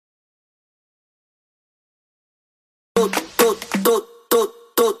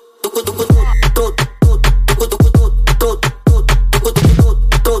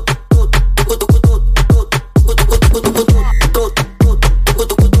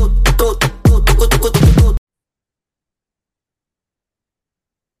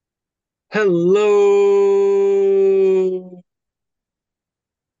Hello.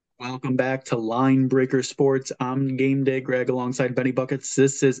 Welcome back to Line Breaker Sports. I'm GameDay Greg alongside Benny Buckets.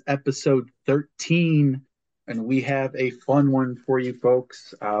 This is episode 13, and we have a fun one for you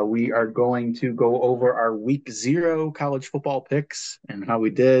folks. We are going to go over our week zero college football picks and how we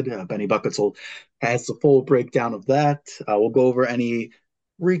did. Benny Buckets will has the full breakdown of that. We'll go over any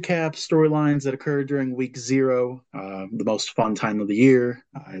recap storylines that occurred during week zero, the most fun time of the year.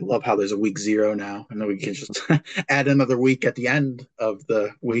 I love how there's a week zero now. I know we can just add another week at the end of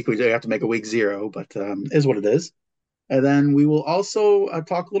the week. We do have to make a week zero, but is what it is. And then we will also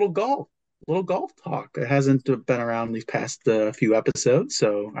talk a little golf talk. It hasn't been around these past few episodes,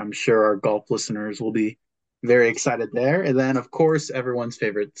 so I'm sure our golf listeners will be very excited there. And then, of course, everyone's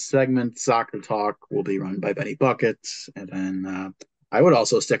favorite segment, soccer talk, will be run by Benny Buckets. And then I would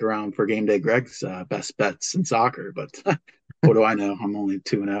also stick around for Game Day Greg's best bets in soccer, but what do I know? I'm only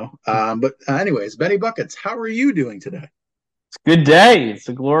 2-0. But anyways, Benny Buckets, how are you doing today? It's a good day. It's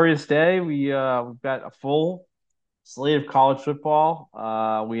a glorious day. We've got a full slate of college football.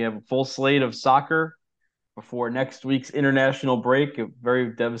 We have a full slate of soccer before next week's international break.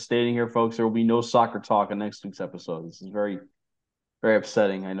 Very devastating here, folks. There will be no soccer talk on next week's episode. This is very, very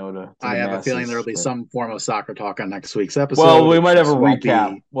upsetting, I know, to I the have a feeling there will masses. be But some form of soccer talk on next week's well, episode. we It might have a just won't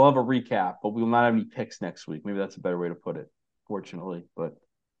recap. be. We'll have a recap, but we will not have any picks next week. Maybe that's a better way to put it, fortunately. But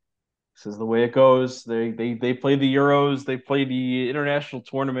this is the way it goes. They play the Euros, they play the international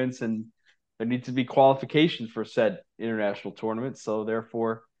tournaments, and there needs to be qualifications for said international tournaments. So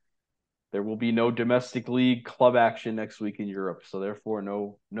therefore, there will be no domestic league club action next week in Europe. So therefore,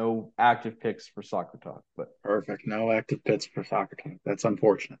 no active picks for soccer talk. But Perfect. No active pits for soccer talk. That's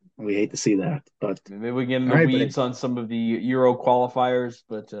unfortunate. We hate to see that. But maybe we get in all the right, buddy. weeds on some of the Euro qualifiers,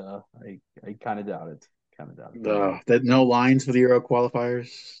 but I kind of doubt it. Kind of doubt it. But anyway. That no lines for the Euro qualifiers.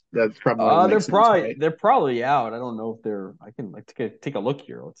 That probably wouldn't They're make sense, probably right? they're probably out. I don't know if they're. I can like take a look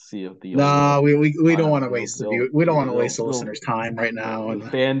here. Let's see if the old No, we don't want to they'll waste the view. they'll We don't want to waste they'll the they'll listeners' time right now. the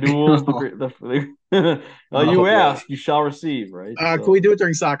And fan duels the well, oh you boy. ask, you shall receive, right? Can we So do it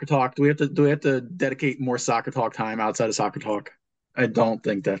during soccer talk? Do we have to dedicate more soccer talk time outside of soccer talk? I don't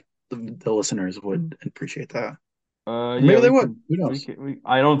think that the listeners would appreciate that. Or yeah, maybe they would. Who knows?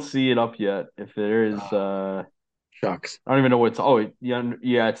 I don't see it up yet. If there is Uh, Shucks. I don't even know what's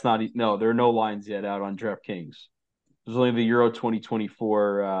yeah, it's not no, there are no lines yet out on DraftKings. There's only the Euro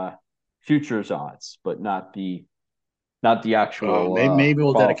 2024 futures odds, but not the actual Maybe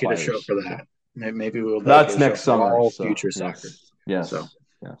we'll dedicate a show qualifiers. for So that. Maybe we'll dedicate that's a show next for summer. all So future soccer. yes, So, yes,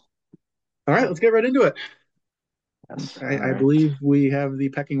 yes. all right, So let's get right into it. yes. All I right. believe we have the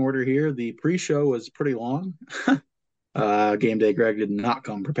pecking order here. The pre-show was pretty long. Game day Greg did not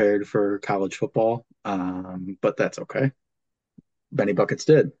come prepared for college football, but that's okay. Benny Buckets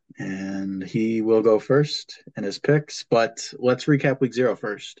did, and he will go first in his picks. But let's recap week zero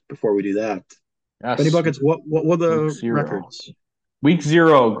first before we do that. Benny Yes. Buckets, what were Week the zero. records? Week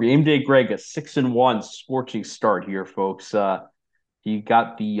zero. GameDay Greg a 6-1 scorching start here, folks. He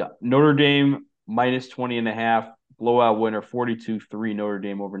got the Notre Dame minus 20.5 blowout winner, 42-3 Notre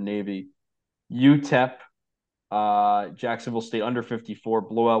Dame over Navy. UTEP, Jacksonville State under 54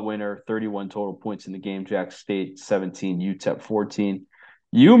 blowout winner, 31 total points in the game. Jack State 17, UTEP 14.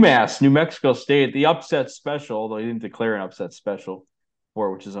 UMass, New Mexico State, the upset special, although he didn't declare an upset special for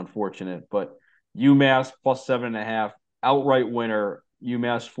it, which is unfortunate. But UMass plus 7.5, outright winner,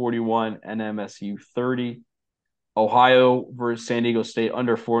 UMass 41, NMSU 30. Ohio versus San Diego State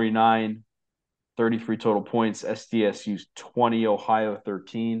under 49, 33 total points. SDSU's 20, Ohio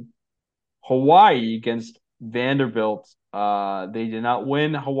 13. Hawaii against Vanderbilt. They did not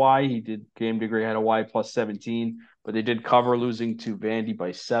win Hawaii. He did game degree had Hawaii plus 17, but they did cover losing to Vandy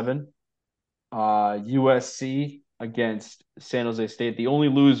by 7. USC against San Jose State. The only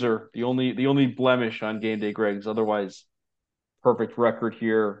loser, the only blemish on game day Greg's otherwise perfect record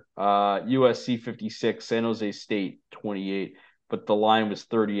here. USC 56, San Jose State 28, but the line was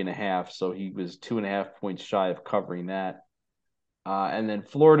 30.5, so he was 2.5 points shy of covering that. And then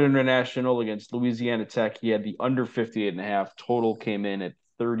Florida International against Louisiana Tech, he had the under 58.5. Total came in at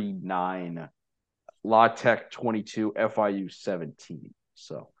 39. La Tech 22, FIU 17.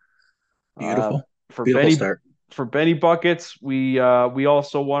 So uh, Beautiful, for beautiful Benny start. for Benny Buckets, we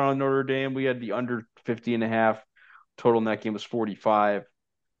also won on Notre Dame. We had the under 50.5. Total in that game was 45.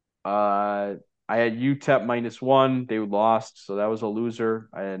 I had UTEP -1. They lost, so that was a loser.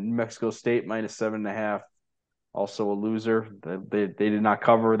 I had New Mexico State -7.5. Also a loser. They did not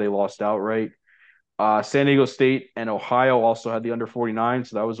cover. They lost outright. San Diego State and Ohio also had the under 49,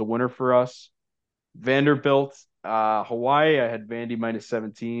 so that was a winner for us. Vanderbilt, Hawaii. I had Vandy minus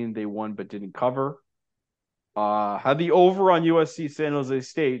 17. They won but didn't cover. Had the over on USC San Jose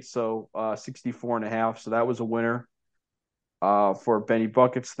State, so 64.5. So that was a winner for Benny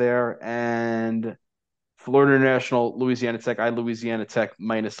Buckets there. And Florida International, Louisiana Tech. I had Louisiana Tech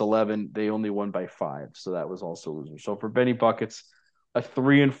minus 11. They only won by 5, so that was also a loser. So for Benny Buckets, a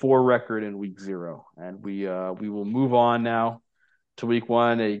 3-4 record in week 0, and we will move on now to week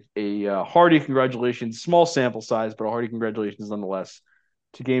 1. A hearty congratulations, small sample size, but a hearty congratulations nonetheless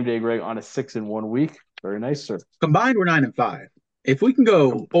to GameDay Greg on a 6-1 week. Very nice, sir. Combined, we're 9-5. If we can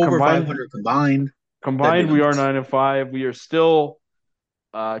go over 500 that'd be we are nice. 9-5. We are still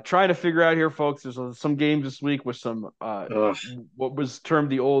trying to figure out here, folks. There's some games this week with some Ugh. what was termed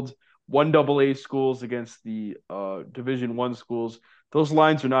the old 1AA schools against the Division 1 schools. Those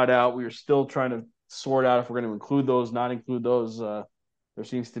lines are not out. We are still trying to sort out if we're going to include those, not include those. There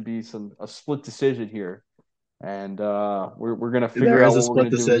seems to be a split decision here, and we're going to figure There is out a what we're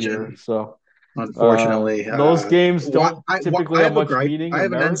split going to do here. decision, So unfortunately. those games don't I typically have have a much gripe. meaning I or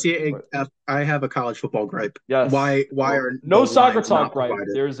have an merit, but NCAA. I have a college football gripe. yes. Why are No those soccer lines talk not gripe.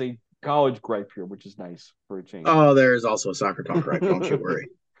 provided? There's a college gripe here, which is nice for a change. Oh, there is also a soccer talk gripe. Don't you worry.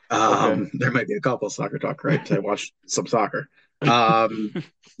 Okay. There might be a couple of soccer talk gripes. I watched some soccer. Um,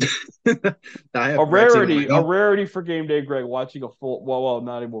 I have gripes even when I A don't. rarity for game day, Greg. Watching a full, well,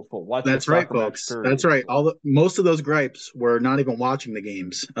 not even full, watching a That's right, soccer match. folks. Period. That's right. So, Most of those gripes were not even watching the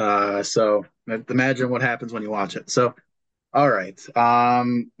games. So imagine what happens when you watch it. So, all right.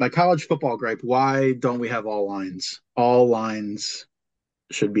 My college football gripe. Why don't we have all lines? All lines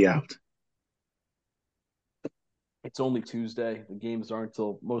should be out. it's only Tuesday. The games aren't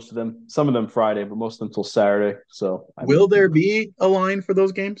until most of them, some of them Friday, but most of them until Saturday. So, I Will mean, there be a line for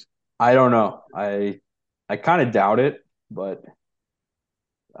those games? I don't know. I kind of doubt it, but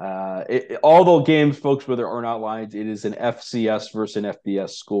all the games, folks, where there are not lines, it is an FCS versus an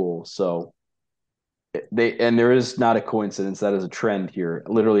FBS school. So there is not a coincidence. That is a trend here.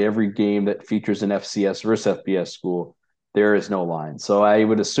 Literally every game that features an FCS versus FBS school, there is no line. So I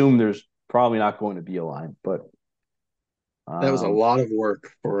would assume there's probably not going to be a line, but That was a um, lot of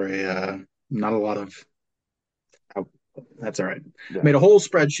work for a not a lot of. Oh, that's all right. yeah. Made a whole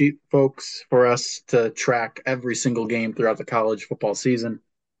spreadsheet, folks, for us to track every single game throughout the college football season,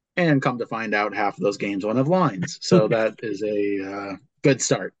 and come to find out, half of those games won't have lines. So that is a good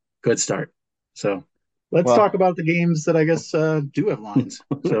start. Good start. So let's talk Well, about the games that I guess do have lines.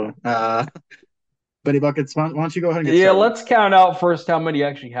 So Benny Buckets, why don't you go ahead and get yeah, started? let's count out first how many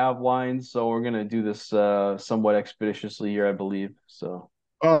actually have lines. So we're gonna do this somewhat expeditiously here, I believe. So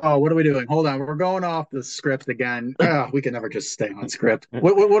Oh, what are we doing? Hold on, we're going off the script again. We can never just stay on script.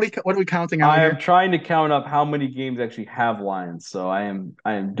 What are we counting out I am here? trying to count up how many games actually have lines. So I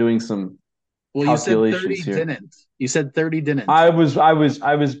am doing some Well, you said calculations 30 here. didn't. You said 30 didn't. I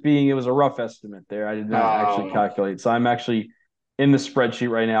was being, it was a rough estimate there. I did not actually Oh, calculate. So I'm actually in the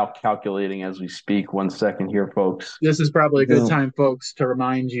spreadsheet right now calculating as we speak. 1 second here, folks. this is probably a good Boom. time, folks, to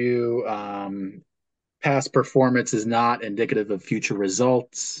remind you past performance is not indicative of future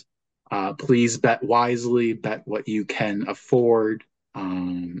results. Please bet wisely, bet what you can afford.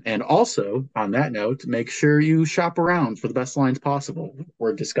 And also, on that note, make sure you shop around for the best lines possible.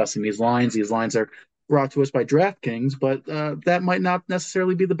 We're discussing these lines. These lines are brought to us by DraftKings, but that might not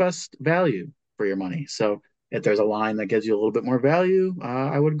necessarily be the best value for your money. So if there's a line that gives you a little bit more value,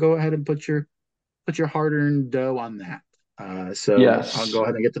 I would go ahead and put your hard-earned dough on that. So I'll Yes. go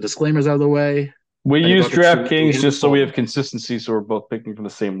ahead and get the disclaimers out of the way. We Benny use Buckets, do we DraftKings have a just so we poll? have consistency. So we're both picking from the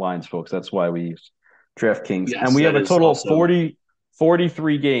same lines, folks. That's why we use DraftKings. And Yes, we have that a is total of also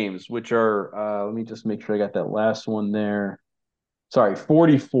 43 games, which are, let me just make sure I got that last one there. Sorry,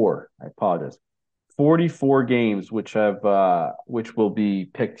 44. I apologize. 44 games, which will be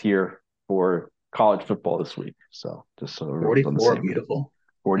picked here for college football this week. So just so everyone's on the 44. same page. Beautiful. All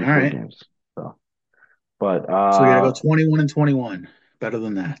 44 right. games. So, but So we got to go 21 and 21. Better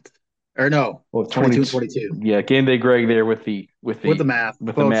than that. Or no, well, 22 and 22. 22. Yeah, game day Greg there with the With the math, folks,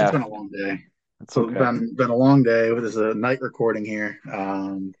 it's been math. a long day. That's So okay. been a long day. This is a night recording here.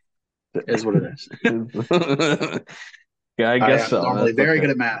 Is what it is. Yeah, I I guess am so. normally That's very okay. good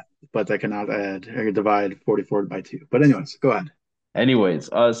at math, but I cannot add or divide 44 by 2. But anyways, go ahead. Anyways,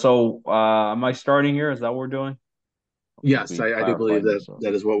 am I starting here? Is that what we're doing? I think Yes, we I do believe clarified that this. So.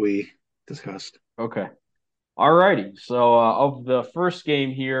 that is what we discussed. Okay. All righty. So of the first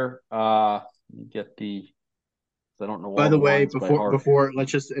game here, let me get the I don't know By all the the way, lines by heart. before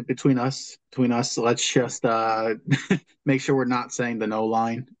let's just between us, let's just make sure we're not saying the no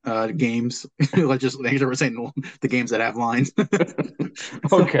line games. Let's just make sure we're saying the games that have lines.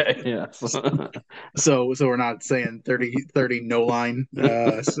 Okay, yes. So we're not saying 30 no line.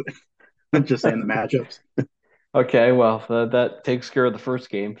 Just saying the matchups. Okay, well, that takes care of the first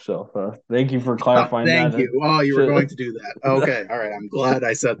game. So thank you for Oh, clarifying thank that. you. Oh, you were going to do that. Okay. All right. I'm glad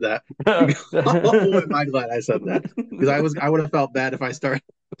I said that. Oh, am I glad I said that? Because I would have felt bad if I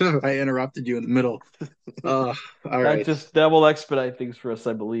interrupted you in the middle. All right. That will expedite things for us,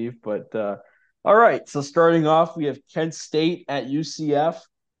 I believe. But all right, so starting off, we have Kent State at UCF.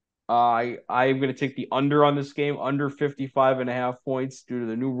 I'm going to take the under on this game, under 55.5 points due to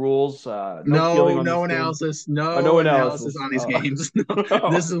the new rules. No feeling No, on no this game. analysis. No No analysis analysis. on these games.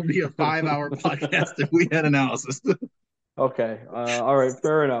 No, this will be a 5 hour podcast if we had analysis. Okay. All right.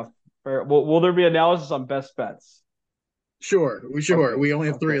 Fair enough. Fair. Will there be analysis on best bets? Sure. Okay. We only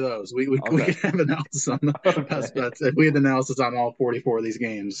have three Okay. of those. We Okay. could have analysis on the best Okay. bets if we had analysis on all 44 of these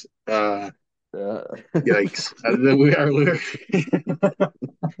games. Uh, Yikes! We are.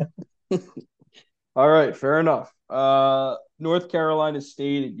 all right. Fair enough. North Carolina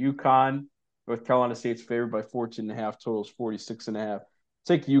State at UConn. North Carolina State's favored by 14.5. Totals 46.5.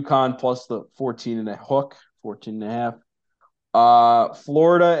 Take UConn plus the 14 and a hook, 14 and a half.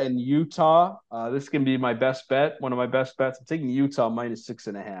 Florida and Utah. This can be my best bet. One of my best bets. I'm taking Utah minus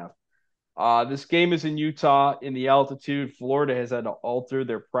 6.5. This game is in Utah in the altitude. Florida has had to alter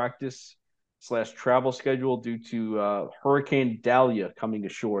their practice/travel schedule due to Hurricane Dahlia coming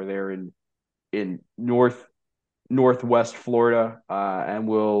ashore there in northwest Florida, and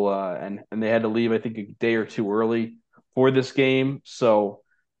will and they had to leave I think a day or two early for this game. So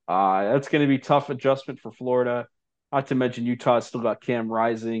that's going to be tough adjustment for Florida. Not to mention Utah's still got Cam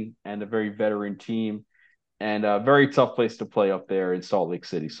Rising and a very veteran team, and a very tough place to play up there in Salt Lake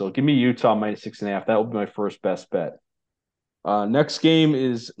City. So give me Utah minus 6.5. That will be my first best bet. Next game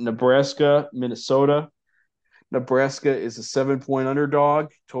is Nebraska, Minnesota. Nebraska is a 7 point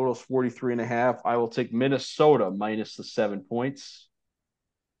underdog. Total's 43.5. I will take Minnesota minus the 7 points.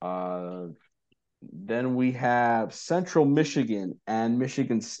 Uh, then we have Central Michigan and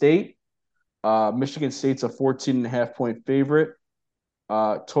Michigan State. Michigan State's a 14.5 point favorite.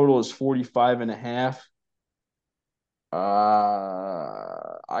 Total is 45.5.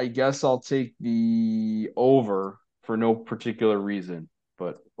 I guess I'll take the over for no particular reason,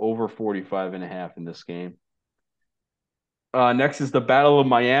 but over 45.5 in this game. Next is the Battle of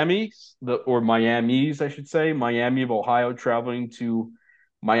Miami, or Miami's, I should say. Miami of Ohio traveling to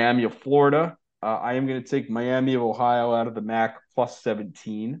Miami of Florida. I am going to take Miami of Ohio out of the MAC plus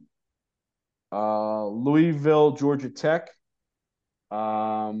 17. Louisville, Georgia Tech.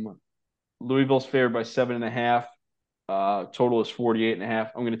 Louisville's favored by 7.5. Total is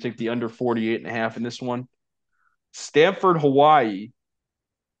 48.5. I'm going to take the under 48.5 in this one. Stanford, Hawaii.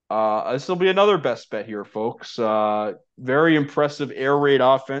 This will be another best bet here, folks. Very impressive air raid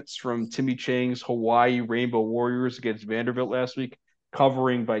offense from Timmy Chang's Hawaii Rainbow Warriors against Vanderbilt last week,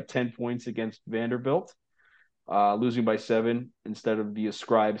 covering by 10 points against Vanderbilt, losing by 7 instead of the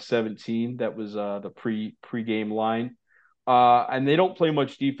ascribed 17. That was the pre-game line. And they don't play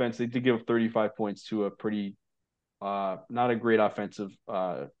much defense. They did give up 35 points to a pretty not a great offensive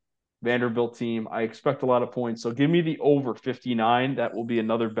Vanderbilt team. I expect a lot of points. So give me the over 59. That will be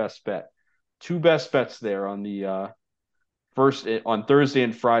another best bet. Two best bets there on the first on Thursday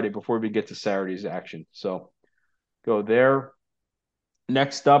and Friday before we get to Saturday's action. So go there.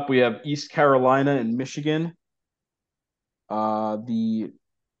 Next up, we have East Carolina and Michigan. The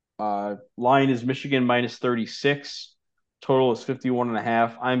line is Michigan minus 36. Total is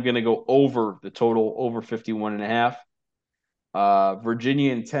 51.5. I'm going to go over the total, over 51.5.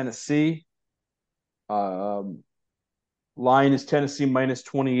 Virginia and Tennessee. Line is Tennessee minus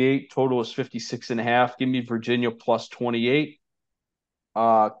 28. Total is 56.5. Give me Virginia plus 28.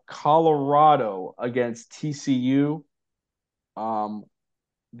 Colorado against TCU.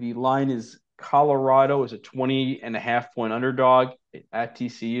 The line is Colorado is a 20.5 point underdog at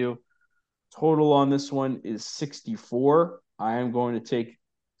TCU. Total on this one is 64. I am going to take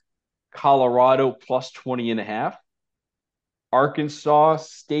Colorado plus 20.5. Arkansas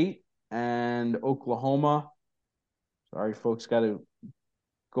State and Oklahoma. Sorry, folks, got to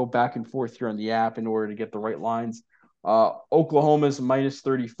go back and forth here on the app in order to get the right lines. Oklahoma's minus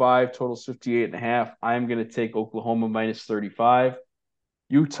 35, totals 58.5. I'm going to take Oklahoma minus 35.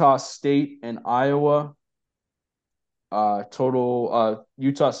 Utah State and Iowa. Iowa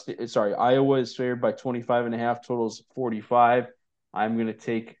is favored by 25.5, totals 45. I'm going to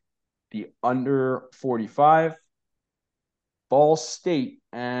take the under 45. Ball State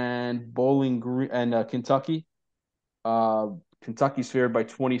and Bowling Green and Kentucky. Kentucky's favored by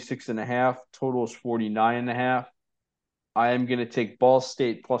 26.5. Total is 49.5. I am going to take Ball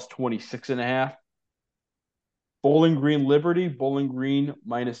State plus 26.5. Bowling Green Liberty. Bowling Green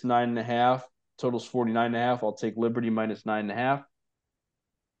minus 9.5. Total's 49.5. I'll take Liberty minus 9.5.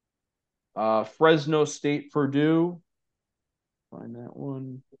 Fresno State Purdue. Find that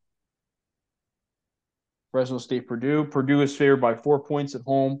one. Fresno State Purdue. Purdue is favored by 4 points at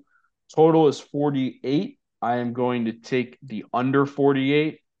home. Total is 48. I am going to take the under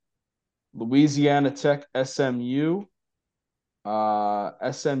 48. Louisiana Tech SMU.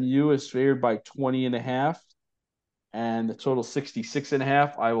 SMU is favored by 20.5. And the total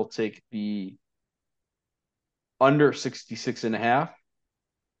 66.5. I will take the under 66.5.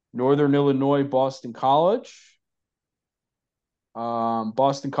 Northern Illinois Boston College.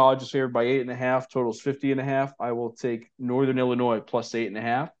 Boston College is favored by 8.5. Totals 50.5. I will take Northern Illinois plus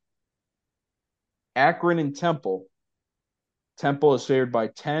 8.5. Akron and Temple. Temple is favored by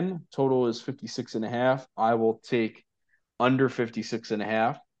 10. Total is 56.5. I will take under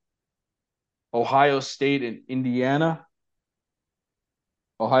 56.5. Ohio State and Indiana.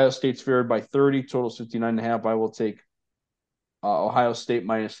 Ohio State's favored by 30. Total is 59.5. I will take Ohio State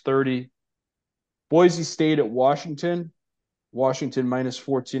minus 30. Boise State at Washington. Washington minus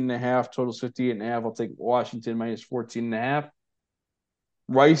 14.5. Totals 58.5. I'll take Washington minus 14.5.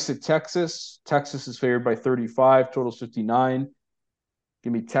 Rice at Texas. Texas is favored by 35. Totals 59.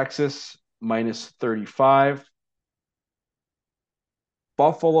 Give me Texas minus 35.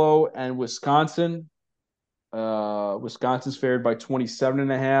 Buffalo and Wisconsin. Wisconsin's favored by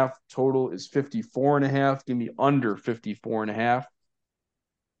 27.5. Total is 54.5. Give me under 54.5.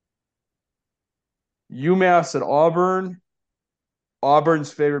 UMass at Auburn.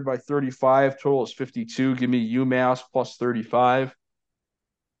 Auburn's favored by 35. Total is 52. Give me UMass plus 35.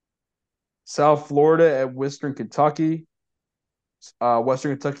 South Florida at Western Kentucky.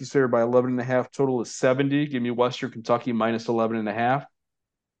 Western Kentucky's favored by 11.5. Total is 70. Give me Western Kentucky minus 11.5.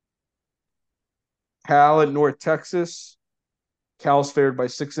 Cal at North Texas. Cal's favored by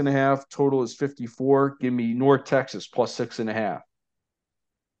 6.5. Total is 54. Give me North Texas plus 6.5.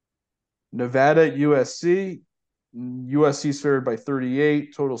 Nevada at USC. USC's favored by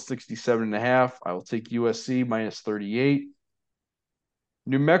 38. Total 67.5. I will take USC minus 38.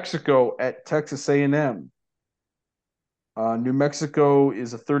 New Mexico at Texas A&M. New Mexico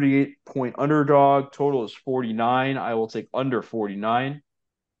is a 38-point underdog. Total is 49. I will take under 49.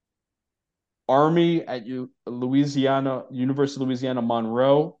 Army at Louisiana, University of Louisiana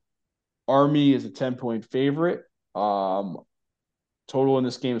Monroe. Army is a 10-point favorite. Total in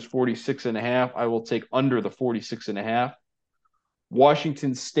this game is 46.5. I will take under the 46.5.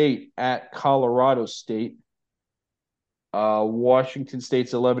 Washington State at Colorado State. Washington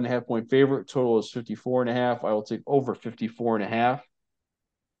State's 11.5-point favorite. Total is 54.5. I will take over 54.5.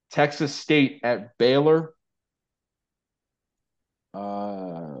 Texas State at Baylor.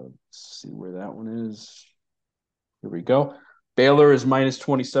 Let's see where that one is. Here we go. Baylor is minus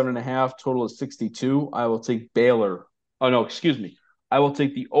 27.5. Total is 62. I will take Baylor. Oh, no, excuse me. I will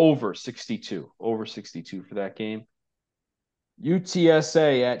take the over 62. Over 62 for that game.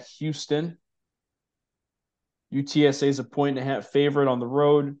 UTSA at Houston. UTSA is a 1.5 favorite on the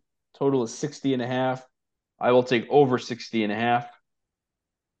road. Total is 60.5. I will take over 60.5.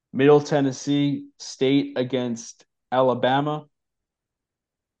 Middle Tennessee State against Alabama.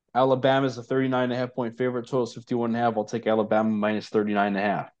 Alabama is a 39.5-point favorite. Total is 51.5. I'll take Alabama minus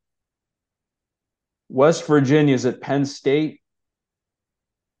 39.5. West Virginia is at Penn State.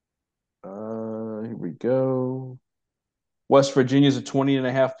 Here we go. West Virginia is a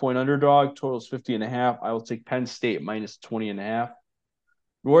 20.5-point underdog. Total is 50.5. I will take Penn State minus 20.5.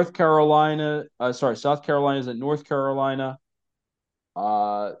 South Carolina is at North Carolina.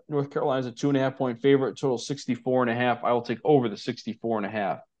 North Carolina is a 2.5-point favorite. Total 64.5. I will take over the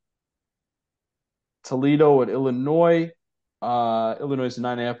 64.5. Toledo at Illinois. Illinois is a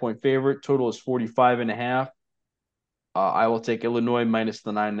 9.5-point favorite. Total is 45.5. I will take Illinois minus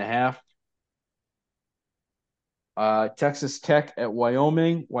the 9.5. Texas Tech at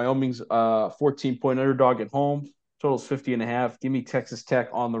Wyoming. Wyoming's 14-point underdog at home. Total's 50.5. Give me Texas Tech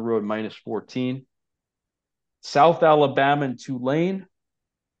on the road minus 14. South Alabama and Tulane.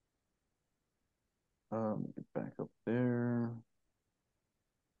 Get back up there.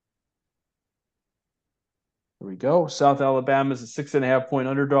 There we go. South Alabama is a 6.5-point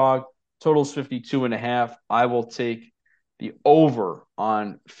underdog. Total's 52.5. I will take the over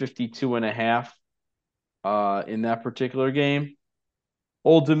on 52.5 in that particular game.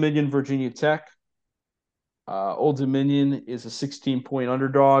 Old Dominion, Virginia Tech. Old Dominion is a 16-point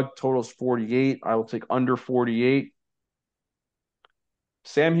underdog. Total's 48. I will take under 48.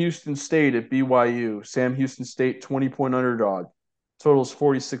 Sam Houston State at BYU. Sam Houston State, 20-point underdog. Total's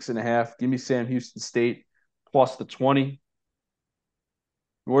 46.5. Give me Sam Houston State plus the 20.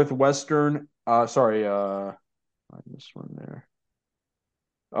 Northwestern, I missed one there.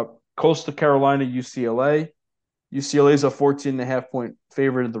 Coastal Carolina, UCLA. UCLA is a 14.5-point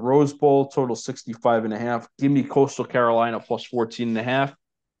favorite in the Rose Bowl. Total 65.5. Give me Coastal Carolina plus 14.5.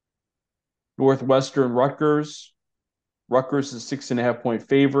 Northwestern, Rutgers. Rutgers is 6.5-point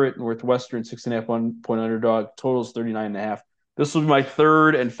favorite. Northwestern 6.5-point underdog. Totals 39.5. This will be my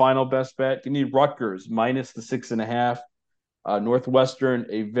third and final best bet. Give me Rutgers minus the 6.5. Northwestern,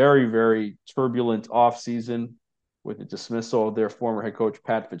 a very, very turbulent offseason with the dismissal of their former head coach,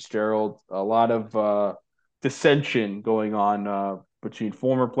 Pat Fitzgerald. A lot of dissension going on between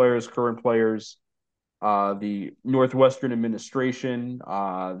former players, current players. The Northwestern administration,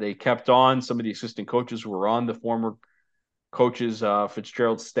 they kept on some of the assistant coaches who were on the former coaches,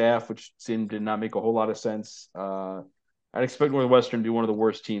 Fitzgerald's staff, which did not make a whole lot of sense. I'd expect Northwestern to be one of the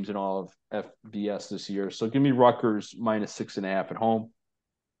worst teams in all of FBS this year. So give me Rutgers minus 6.5 at home.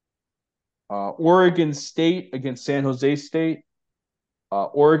 Oregon State against San Jose State.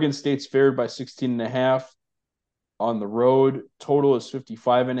 Oregon State's favored by 16.5 on the road. Total is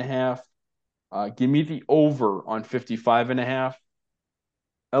 55.5. Give me the over on 55.5.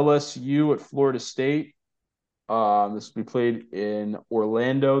 LSU at Florida State. This will be played in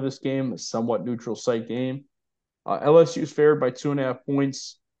Orlando, this game, a somewhat neutral site game. LSU is favored by 2.5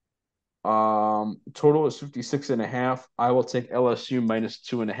 points. Total is 56.5. I will take LSU minus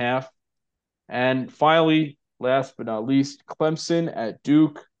 2.5. And finally, last but not least, Clemson at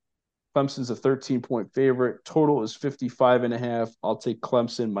Duke. Clemson's a 13-point favorite. Total is 55.5. I'll take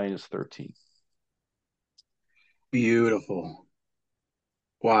Clemson minus 13. Beautiful.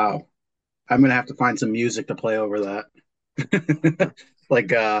 Wow. I'm going to have to find some music to play over that. Like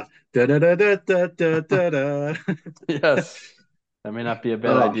da da da da da da da. Yes. That may not be a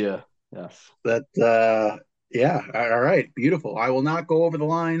bad Oh, idea. Yes. that yeah, all right, beautiful. I will not go over the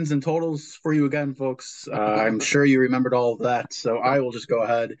lines and totals for you again, folks. I'm sure you remembered all of that, so I will just go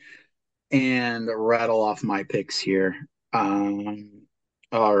ahead and rattle off my picks here.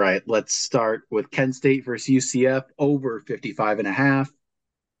 All right, let's start with Kent State versus UCF over 55.5.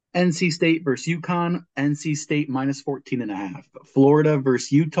 NC State versus UConn, NC State minus 14.5. Florida versus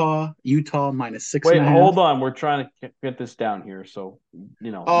Utah, Utah minus six and Wait, a half. hold on. We're trying to get this down here. So,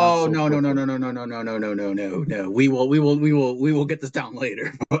 not Oh so no no no quickly. no no no no no no no no no no. We will get this down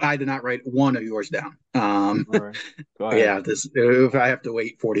later. I did not write one of yours down. All right. Go ahead. Yeah, this if I have to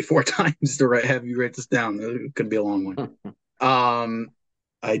wait 44 times to have you write this down, it could be a long one. Um,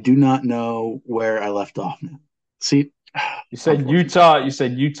 I do not know where I left off now. See, You said unfortunate. Utah. You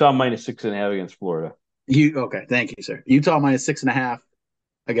said Utah minus 6.5 against Florida. You okay? Thank you, sir. Utah minus 6.5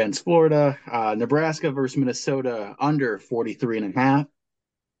 against Florida. Nebraska versus Minnesota under 43.5.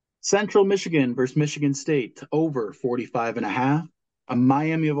 Central Michigan versus Michigan State over 45.5. A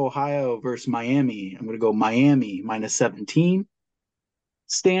Miami of Ohio versus Miami. I'm going to go Miami minus 17.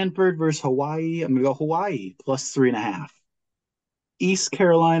 Stanford versus Hawaii. I'm going to go Hawaii plus 3.5. East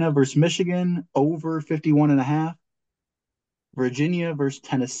Carolina versus Michigan over 51.5. Virginia versus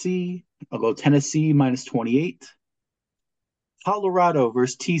Tennessee. I'll go Tennessee minus 28. Colorado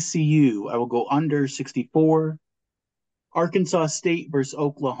versus TCU. I will go under 64. Arkansas State versus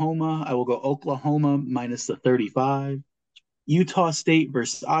Oklahoma. I will go Oklahoma minus the 35. Utah State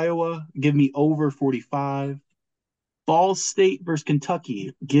versus Iowa. Give me over 45. Ball State versus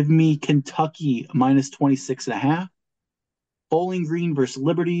Kentucky. Give me Kentucky minus 26.5. Bowling Green versus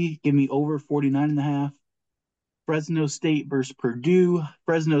Liberty. Give me over 49.5. Fresno State versus Purdue.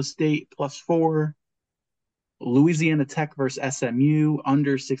 Fresno State plus 4. Louisiana Tech versus SMU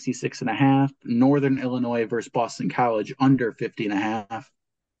under 66.5. Northern Illinois versus Boston College under 50.5.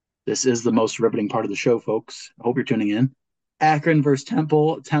 This is the most riveting part of the show, folks. I hope you're tuning in. Akron versus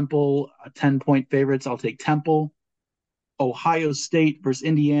Temple. Temple, 10-point favorites. I'll take Temple. Ohio State versus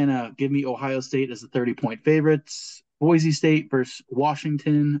Indiana. Give me Ohio State as the 30-point favorites. Boise State versus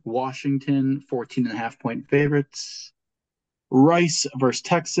Washington. Washington, 14.5-point favorites. Rice versus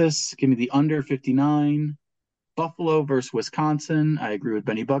Texas. Give me the under 59. Buffalo versus Wisconsin. I agree with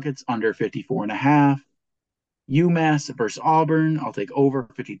Benny Buckets. Under 54.5. UMass versus Auburn. I'll take over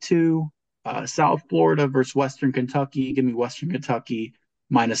 52. South Florida versus Western Kentucky. Give me Western Kentucky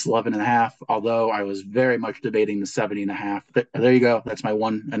minus 11.5. Although I was very much debating the 70.5. There you go. That's my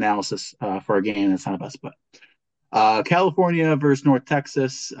one analysis for a game. That's not a best bet. California versus North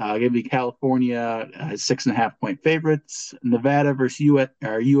Texas. Give me California 6.5 point favorites. Nevada versus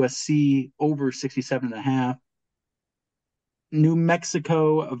USC over 67.5. New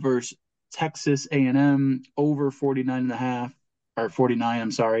Mexico versus Texas A&M over 49.5 or 49.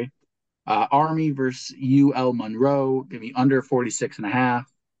 I'm sorry. Army versus UL Monroe. Give me under 46.5.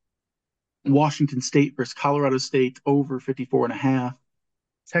 Washington State versus Colorado State over 54.5.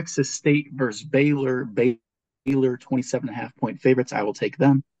 Texas State versus Baylor. Baylor 27.5 point favorites. I will take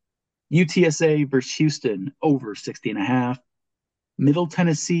them. UTSA versus Houston over 60.5. Middle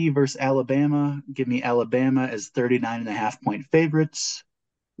Tennessee versus Alabama. Give me Alabama as 39.5 point favorites.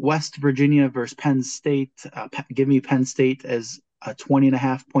 West Virginia versus Penn State. Give me Penn State as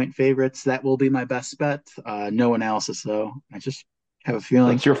 20.5 point favorites. That will be my best bet. No analysis though. I just have a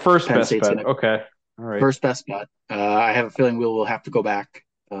feeling That's your first Penn best State's bet. going to Okay. All right. first best bet. I have a feeling we will have to go back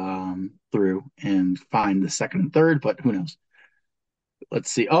through and find the second and third, but who knows?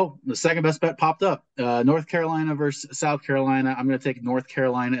 Let's see. Oh, the second best bet popped up. North Carolina versus South Carolina. I'm going to take North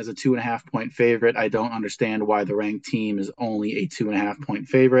Carolina as a 2.5 point favorite. I don't understand why the ranked team is only a 2.5 point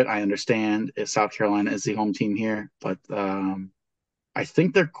favorite. I understand if South Carolina is the home team here, but I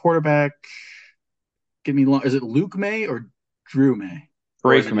think their quarterback. Give me long. Is it Luke May or Drew May,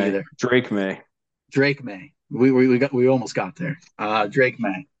 or is Drake it May. neither? Drake May. Drake May. We almost got there. Drake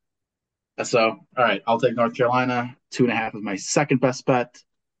May. So all right, I'll take North Carolina. 2.5 is my second best bet.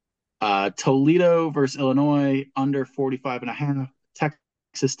 Toledo versus Illinois under 45.5.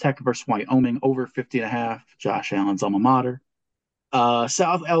 Texas Tech versus Wyoming over 50.5. Josh Allen's alma mater.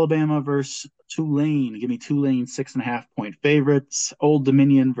 South Alabama versus Tulane. Give me Tulane 6.5 point favorites. Old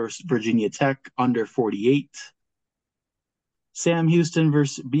Dominion versus Virginia Tech under 48. Sam Houston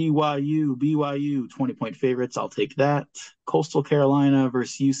versus BYU. BYU 20 point favorites. I'll take that. Coastal Carolina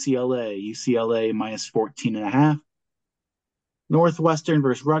versus UCLA. UCLA minus 14.5. Northwestern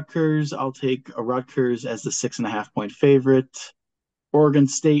versus Rutgers. I'll take a Rutgers as the 6.5 point favorite. Oregon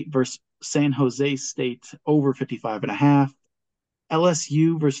State versus San Jose State over 55.5.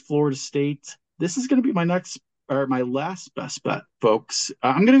 LSU versus Florida State. This is going to be my next or my last best bet, folks.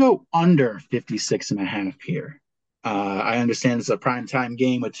 I'm going to go under 56.5 here. I understand it's a primetime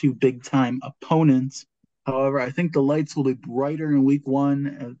game with two big time opponents. However, I think the lights will be brighter in week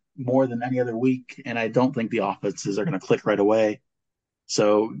one more than any other week, and I don't think the offenses are going to click right away.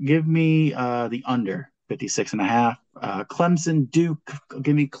 So give me the under 56.5. Clemson, Duke,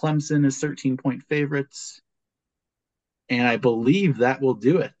 give me Clemson as 13 point favorites. And I believe that will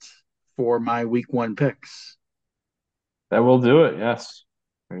do it for my week one picks. That will do it. Yes.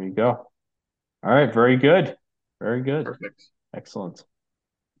 There you go. All right. Very good. Very good. Perfect. Excellent.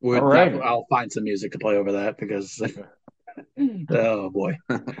 All Would that right. I'll find some music to play over that because oh boy.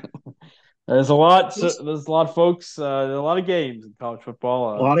 There's a lot. There's a lot of folks. There's a lot of games in college A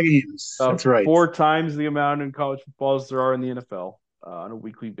football. lot of games. That's right. 4 times the amount in college football as there are in the NFL on a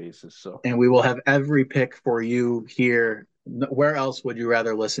weekly basis. So, And we will have every pick for you here. Where else would you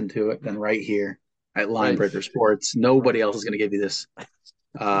rather listen to it than right here at right. Linebreaker Sports? Nobody Right. else is going to give you this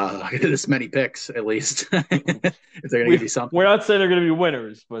many picks at least if they're going to give you We're something. not saying they're going to be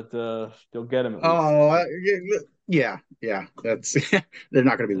winners, but they'll get them at least. Oh, yeah. That's they're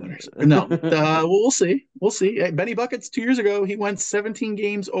not going to be winners. No, we'll see. We'll see. Hey, Benny Buckets 2 years ago, he went 17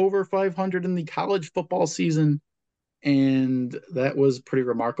 games over 500 in the college football season, and that was pretty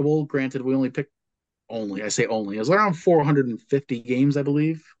remarkable. Granted, we only picked only. I say only. It was around 450 games, I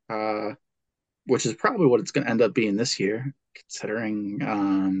believe, which is probably what it's going to end up being this year, considering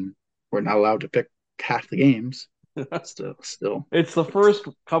we're not allowed to pick half the games. Still, It's the first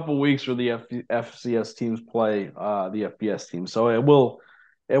couple weeks where the FCS teams play the FBS team, so it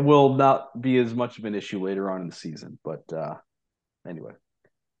will not be as much of an issue later on in the season. But anyway,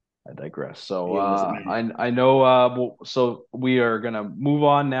 I digress. So it doesn't matter. I know. So we are gonna move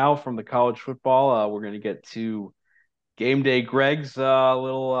on now from the college football. We're gonna get to Game Day Greg's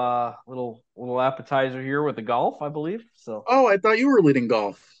little appetizer here with the golf, I believe. So Oh, I thought you were leading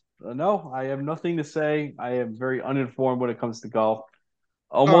golf. no, I have nothing to say. I am very uninformed when it comes to golf.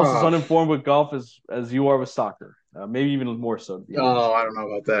 Almost as Oh, uninformed with golf as you are with soccer. Maybe even more so, to be honest. I don't know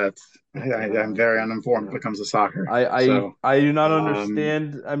about that. But I'm very you uninformed when know, it comes to soccer. I I So, I do not um,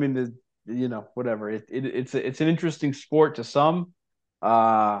 understand. I mean, whatever. It's an interesting sport to some.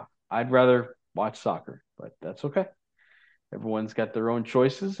 I'd rather watch soccer, but that's okay. Everyone's got their own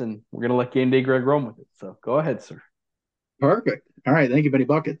choices, and we're gonna let Game Day Greg roam with it. So go ahead, sir. perfect. All right, thank you, Benny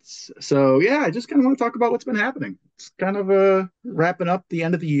Buckets. So, yeah, I just kind of want to talk about what's been happening. It's kind of wrapping up the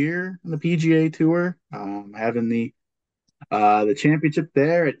end of the year on the PGA Tour. Having the championship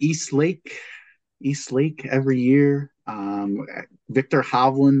there at East Lake. East Lake every year. Victor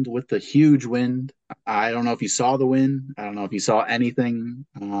Hovland with the huge win. I don't know if you saw the win. I don't know if you saw anything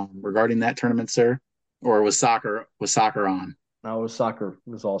regarding that tournament, sir, or was soccer on? No, it was soccer. It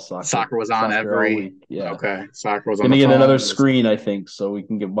was all soccer. Soccer was on Soccer all every. week. Yeah. Okay, soccer was on Gonna the get another phone. screen, I think, so we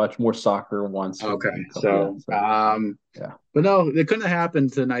can get much more soccer once. Okay, Yeah. so So yeah. but no, it couldn't have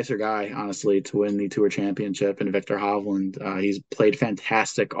happened to a nicer guy, honestly, to win the Tour Championship. And Victor Hovland, he's played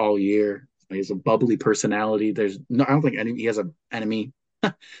fantastic all year. He's a bubbly personality. There's no, I don't think he has an enemy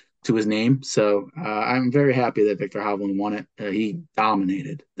to his name. So I'm very happy that Victor Hovland won it. He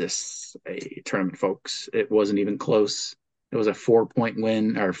dominated this tournament, folks. It wasn't even close. It was a 4 point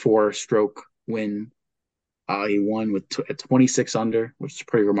win or 4 stroke win. He won with 26 under, which is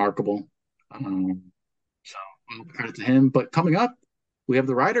pretty remarkable. Um, so credit to him. But coming up, we have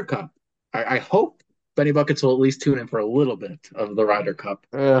the Ryder Cup. I hope Benny Buckets will at least tune in for a little bit of the Ryder Cup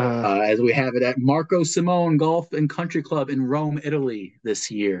as we have it at Marco Simone Golf and Country Club in Rome, Italy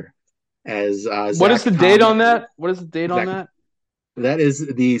this year. As What is the date on that? What is the date on that? That is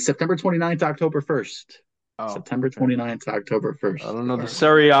the September 29th to October 1st. Oh, September 29th to October 1st. I don't know. The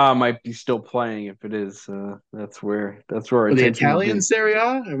Serie A might be still playing. If it is, that's where our The attention will Italian be. Serie A.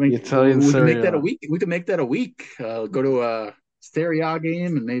 I mean, The Italian we can Serie make that a A. week. We can make that a week. Go to a Serie A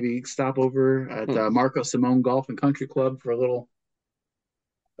game and maybe stop over at Marco Simone Golf and Country Club for a little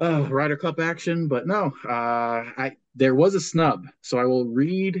Ryder Cup action. But no, there was a snub, so I will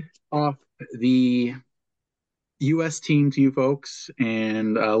read off the U.S. team to you folks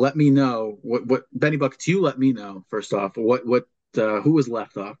and let me know what Benny Buckets. You let me know first off what who was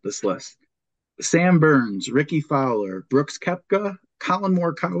left off this list. Sam Burns, Ricky Fowler, Brooks Koepka, Colin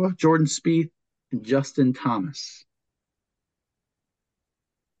Morikawa, Jordan Spieth, and Justin Thomas.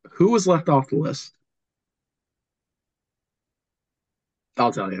 Who was left off the list?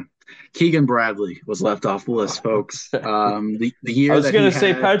 I'll tell you. Keegan Bradley was left off the list, folks. The year I was that going he to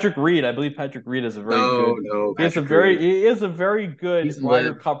say had. Patrick Reed. I believe Patrick Reed is a very good. No, He has a Patrick Reed. very good He's Ryder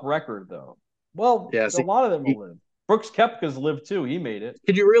lived. Cup record, though. Well, Yeah, a lot of them will live. Brooks Koepka's lived too. He made it.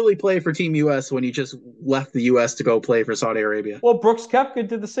 Could you really play for Team US when you just left the US to go play for Saudi Arabia? Well, Brooks Koepka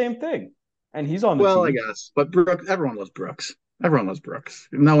did the same thing, and he's on the team. Well, I guess, but Brooks, everyone loves Brooks. Everyone loves Brooks.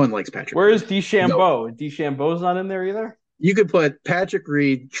 No one likes Patrick. Where Reed. is DeChambeau? No. DeChambeau's not in there either. You could put Patrick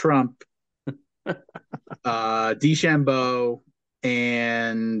Reed, Trump, DeChambeau,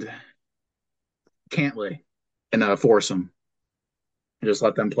 and Cantlay in a foursome, and just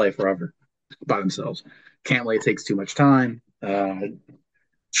let them play forever by themselves. Cantlay takes too much time.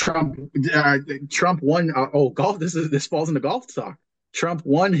 Trump won. Golf. This falls into golf talk. Trump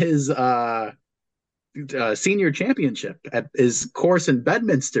won his senior championship at his course in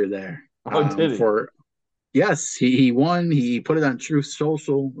Bedminster there. Did he? Yes, he won. He put it on Truth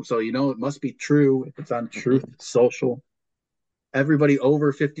Social, so it must be true if it's on Truth Social. Everybody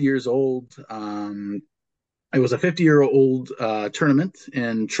over 50 years old. It was a 50-year-old tournament,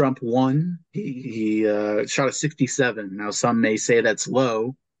 and Trump won. He shot a 67. Now, some may say that's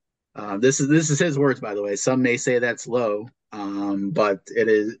low. This is his words, by the way. Some may say that's low, but it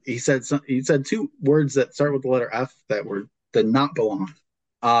is. He said two words that start with the letter F that did not belong.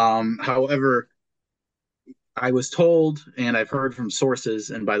 However, I was told, and I've heard from sources,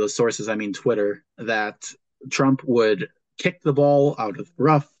 and by those sources I mean Twitter, that Trump would kick the ball out of the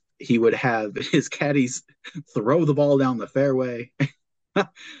rough. He would have his caddies throw the ball down the fairway.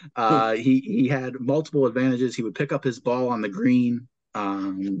 He had multiple advantages. He would pick up his ball on the green.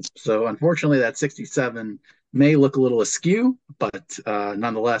 So unfortunately, that 67 may look a little askew, but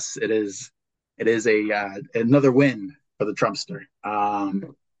nonetheless, it is another win for the Trumpster.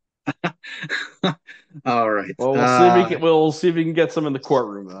 All right. Well, we'll see if we can get some in the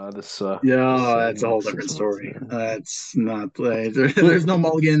courtroom. That's a whole different story. That's not there's no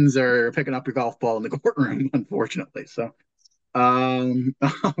mulligans or picking up your golf ball in the courtroom, unfortunately. So, all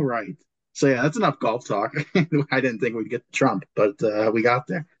right. So yeah, that's enough golf talk. I didn't think we'd get Trump, but we got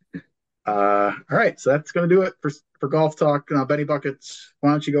there. All right, so that's going to do it for golf talk. Benny Buckets,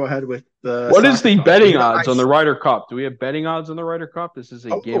 why don't you go ahead with the what is the betting odds on the Ryder Cup? Do we have betting odds on the Ryder Cup? This is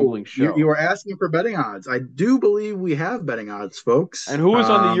a gambling show. You are asking for betting odds. I do believe we have betting odds, folks. And who is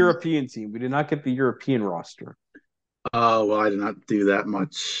on the European team? We did not get the European roster. Oh, well, I did not do that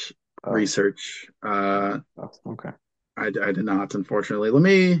much research. Okay. I did not,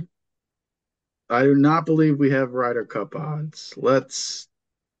 unfortunately. I do not believe we have Ryder Cup odds. Let's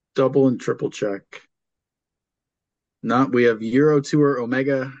double and triple check. We have Euro Tour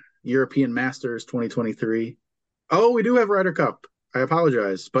Omega European Masters 2023. Oh, we do have Ryder Cup. I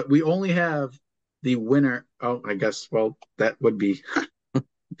apologize, but we only have the winner. Oh, I guess. Well, that would be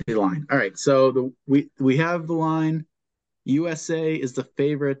The line. All right. So we have the line. USA is the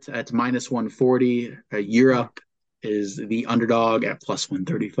favorite at minus 140. Europe is the underdog at plus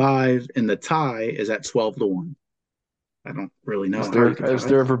 135, and the tie is at 12-1. I don't really Is know how there you could has tie.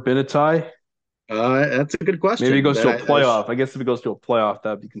 there ever been a tie? That's a good Maybe it question. goes to a That playoff. I guess if it goes to a playoff,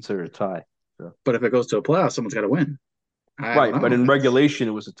 that'd be considered a tie. So. but if it goes to a playoff, someone's got to win. I don't Right, but know. in That's regulation,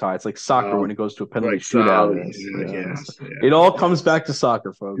 it was a tie. It's like soccer when it goes to a penalty right. So shootout. yeah, yes, It all yes. comes back to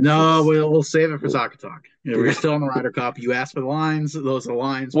soccer, folks. No, It's we'll save it for soccer talk. We're still on the Ryder Cup. You asked for the lines; those are the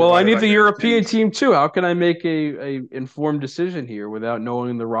lines well, I provided need by the European DraftKings. team too. How can I make a informed decision here without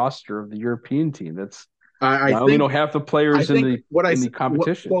knowing the roster of the European team? I I only know think half the I players in think the what I in the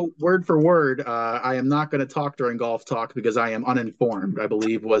competition. quote word for word. I am not going to talk during golf talk because I am uninformed. I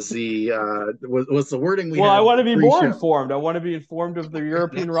believe was the wording we Well, I had want to be more pre-show. informed. I want to be informed of the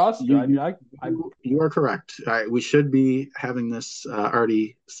European That's roster. I mean, I you are correct. We should be having this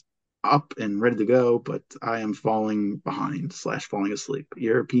already up and ready to go, but I am falling behind slash falling asleep.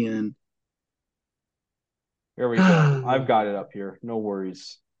 European. here we go. I I've got it up here. No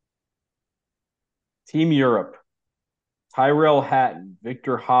worries. Team Europe: Tyrell Hatton,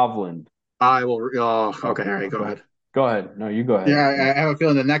 Victor Hovland. will. Oh, okay. Oh, All right. Go okay. ahead. Go ahead. No, you go Yeah, ahead. I have a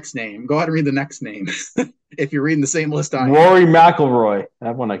feeling the next name. Go ahead and read the next name. If you're reading the same list I am. Rory McIlroy.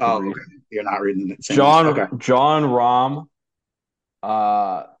 That one I could Oh, read. okay. You're not reading the same list. Okay. John Rahm.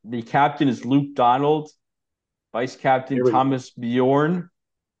 The captain is Luke Donald. Vice captain Here we go. Thomas Bjorn.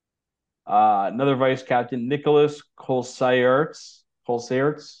 Another vice captain Nicholas Kolsaerts.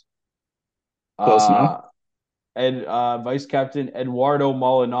 Kolsaerts. Close enough. Uh, vice captain Eduardo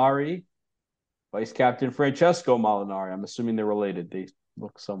Molinari. Vice captain Francesco Molinari. I'm assuming they're related. They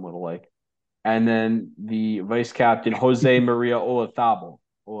look somewhat alike. And then the vice captain Jose Maria Olazabal.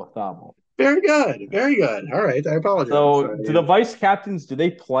 Olazabal. Very good. Very good. All right. I apologize. So, do the vice captains do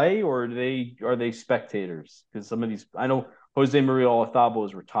they play or are they spectators? Because some of these, I know Jose Maria Olazabal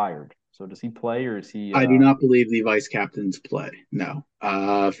is retired. So does he play or is he? I do not believe the vice captains play. No.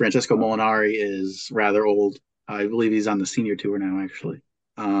 Francesco Okay. Molinari is rather old. I believe he's on the senior tour now, actually.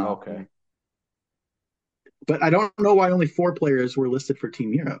 Okay. But I don't know why only four players were listed for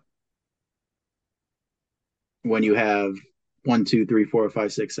Team Europe when you have 1, 2, 3, 4,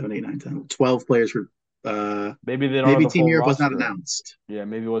 5, 6, 7, 8, 9, 10, 12 players for Maybe they don't have maybe the Team full Europe was not roster. announced. Yeah,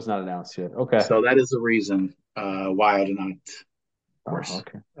 maybe it was not announced yet. Okay. So that is the reason why I did not, of Oh, course,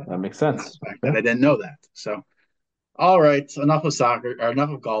 okay. That makes not sense. the fact that Okay. I didn't know that. So, all right, enough of soccer or enough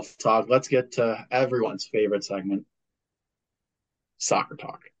of golf talk. Let's get to everyone's favorite segment, soccer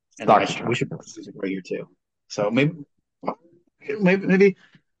talk. And then Soccer we talk. should put music right here too. So maybe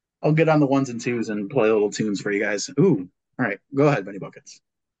I'll get on the ones and twos and play little tunes for you guys. Ooh, all right, go ahead, Benny Buckets.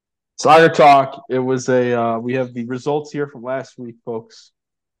 Soccer talk. It was we have the results here from last week, folks.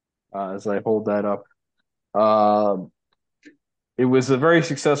 As I hold that up. Um, it was a very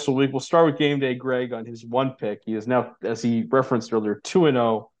successful week. We'll start with Game Day Greg on his one pick. He is now, as he referenced earlier,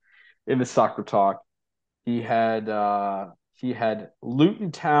 2-0 in the soccer talk. He had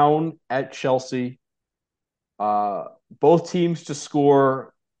Luton Town at Chelsea. Uh, both teams to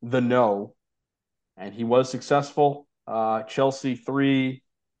score the no, and he was successful. Chelsea 3,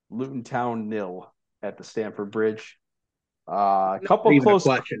 Luton Town nil at the Stamford Bridge. Not Couple even a close,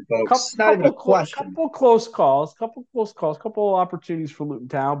 question, folks. Not even a question. couple close calls, couple opportunities for Luton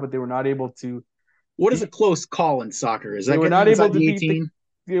Town, but they were not able to What is a beat. close call in soccer? Is They that were getting not able inside to the beat the. 18?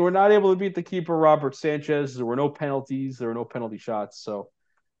 They were not able to beat the keeper Robert Sanchez. There were no penalties. There were no penalty shots. So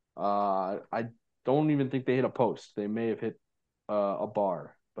I don't even think they hit a post. They may have hit a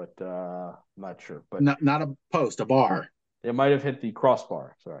bar, but I'm not sure. But Not a post, a bar. they might have hit the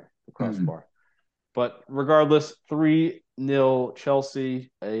crossbar. Sorry, the Hmm. crossbar. But regardless, 3-0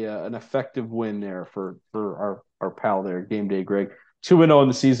 Chelsea, an effective win there for our pal there, Game Day Greg. 2-0 in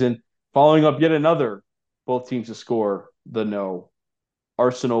the season, following up yet another both teams to score the no.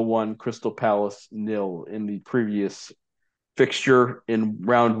 Arsenal 1, Crystal Palace nil in the previous fixture in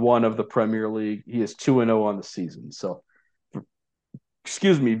round 1 of the Premier League. He is 2-0 on the season. So,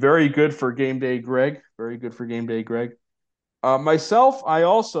 excuse me, very good for Game Day Greg. Very good for Game Day Greg. Myself, I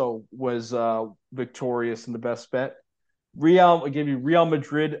also was victorious in the best bet. I gave you Real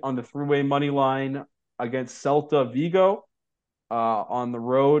Madrid on the three-way money line against Celta Vigo on the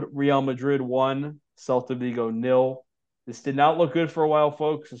road. Real Madrid won, Celta Vigo nil. This did not look good for a while,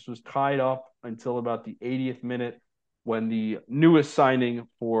 folks. This was tied up until about the 80th minute when the newest signing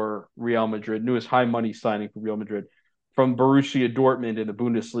for Real Madrid, newest high money signing for Real Madrid from Borussia Dortmund in the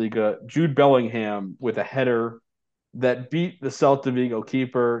Bundesliga, Jude Bellingham with a header that beat the Celta Vigo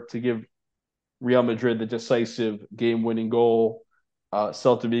keeper to give Real Madrid the decisive game-winning goal.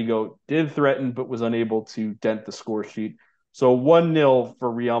 Celta Vigo did threaten, but was unable to dent the score sheet. So 1-0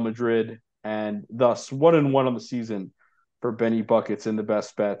 for Real Madrid, and thus 1-1 on the season for Benny Buckets in the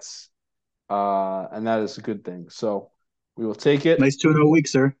best bets. And that is a good thing. So we will take it. Nice 2-0 week,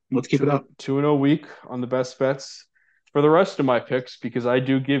 sir. Let's keep it up. 2-0 week on the best bets for the rest of my picks, because I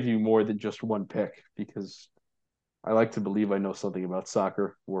do give you more than just one pick, because I like to believe I know something about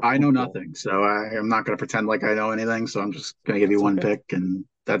soccer or I know football. nothing, so I'm not going to pretend like I know anything. So I'm just going to give you That's one okay. pick, and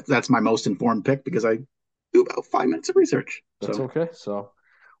that's my most informed pick because I do about 5 minutes of research. That's So okay. So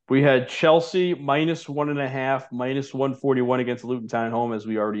we had Chelsea -1.5, -141 against Luton Town at home, as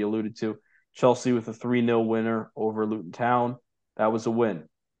we already alluded to. Chelsea with a 3-0 winner over Luton Town. That was a win.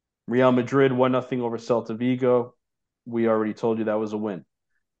 Real Madrid 1-0 over Celta Vigo. We already told you that was a win.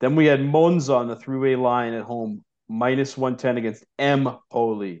 Then we had Monza on the three-way line at home, -110 against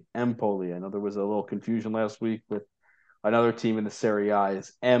Empoli. Empoli. I know there was a little confusion last week with another team in the Serie A.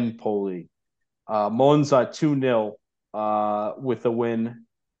 Is Empoli. Monza 2-0 with a win.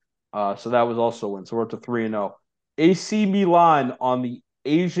 So that was also a win. So we're up to 3-0. AC Milan on the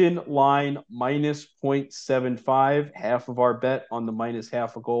Asian line -0.75. Half of our bet on the minus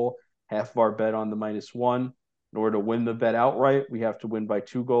half a goal, half of our bet on the -1. In order to win the bet outright, we have to win by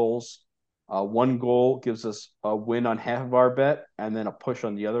 2 goals. 1 goal gives us a win on half of our bet, and then a push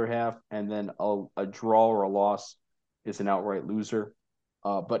on the other half, and then a draw or a loss is an outright loser.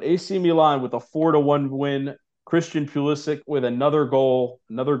 But AC Milan with a 4-1 win. Christian Pulisic with another goal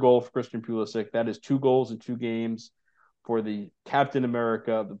for Christian Pulisic. That is 2 goals in 2 games for the Captain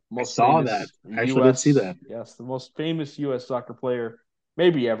America, the I most saw that. famous I actually did see U.S. that. Yes, the most famous U.S. soccer player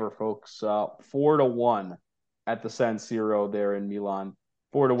maybe ever, folks. 4-1 at the San Siro there in Milan.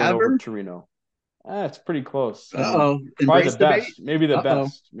 4-1 over Ever? Torino. It's pretty close. I mean, Uh-oh. probably the Embrace debate. best. Maybe the Uh-oh.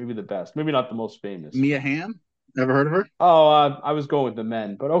 best. Maybe the best. Maybe not the most famous, Mia but Hamm? Ever heard of her? oh, I was going with the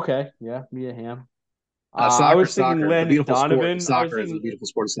men, but okay, yeah, Mia Hamm. I Soccer, was thinking soccer. A Landon beautiful sport. Donovan. Soccer is a beautiful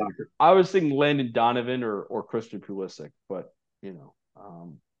sport of soccer. I was thinking Landon Donovan or Christian Pulisic, but you know,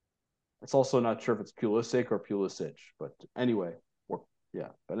 it's also not sure if it's Pulisic or Pulisic. But anyway, or yeah,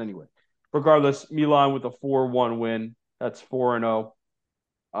 but anyway, regardless, Milan with a 4-1 win. That's 4-0.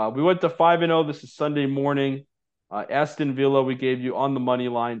 We went to 5-0. This is Sunday morning. Aston Villa, we gave you on the money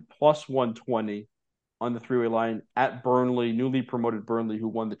line +120 on the three-way line at Burnley, newly promoted Burnley, who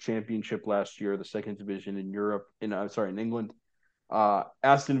won the championship last year, the second division in Europe. In England.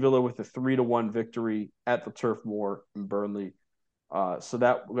 Aston Villa with a 3-1 victory at the Turf Moor in Burnley. So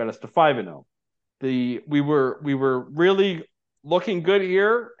that got us to 5-0. We were really looking good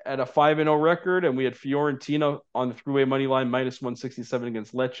here at a 5-0 record, and we had Fiorentina on the three-way money line -167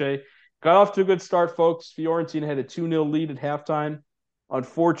 against Lecce. Got off to a good start, folks. Fiorentina had a 2-0 lead at halftime.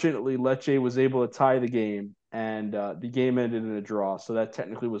 Unfortunately, Lecce was able to tie the game, and the game ended in a draw. So that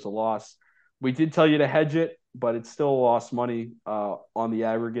technically was a loss. We did tell you to hedge it, but it's still lost money on the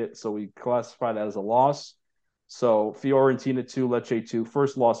aggregate. So we classify that as a loss. So Fiorentina 2, Lecce 2,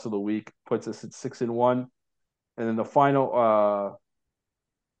 first loss of the week, puts us at 6-1. And then the final,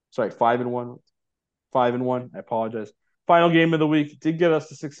 5-1. 5-1. I apologize. Final game of the week did get us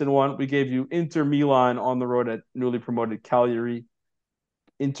to 6-1. We gave you Inter Milan on the road at newly promoted Cagliari.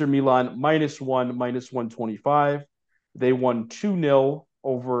 Inter Milan -1, -125. They won 2-0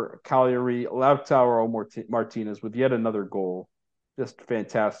 over Cagliari. Lautaro Martinez with yet another goal. Just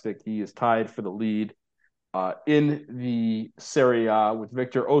fantastic. He is tied for the lead in the Serie A with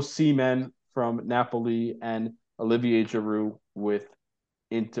Victor Osimhen from Napoli and Olivier Giroud with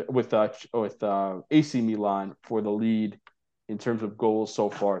AC Milan for the lead in terms of goals so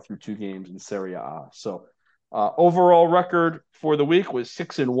far through 2 games in Serie A. So overall record for the week was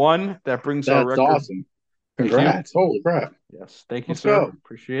 6-1. That brings our That's record. awesome. Thank you. Congrats. Holy crap. Yes, thank you, Let's sir. go.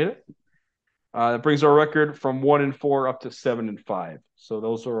 Appreciate it. That brings our record from 1-4 up to 7-5. So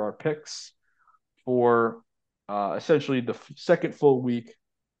those are our picks for essentially the second full week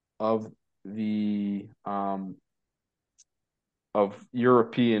of the of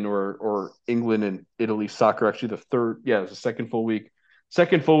European or England and Italy soccer. Actually, the third, yeah, it's the second full week.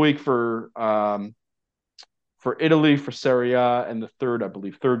 Second full week for Italy for Serie A, and the third, I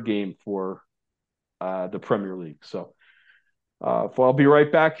believe, third game for the Premier League. So I'll be right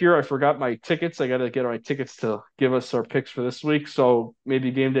back here. I forgot my tickets. I got to get my tickets to give us our picks for this week. So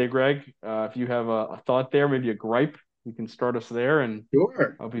maybe Game Day Greg, if you have a thought there, maybe a gripe, you can start us there, and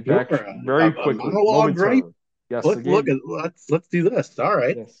Sure. I'll be back Sure. very A quickly, monologue, right? momentarily. Yes, the Look game. at let's do this. All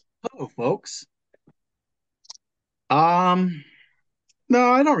right. Yes. Hello, folks. Um,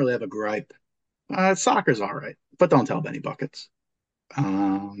 no, I don't really have a gripe. Soccer's all right, but don't tell Benny Buckets.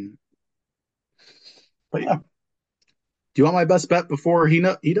 Um, but yeah. Do you want my best bet before he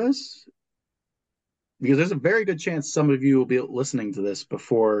does? Because there's a very good chance some of you will be listening to this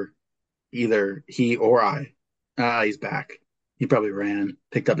before either he or I. Ah, he's back. He probably ran,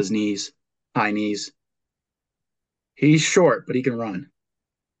 picked up his knees, high knees. He's short, but he can run.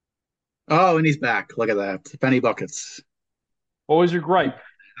 Oh, and he's back. Look at that. Penny buckets. What was your gripe?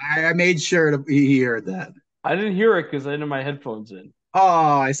 I made sure he heard that. I didn't hear it because I didn't have my headphones in.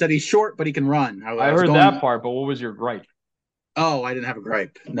 Oh, I said he's short, but he can run. I I was heard that going. part, but what was your gripe? Oh, I didn't have a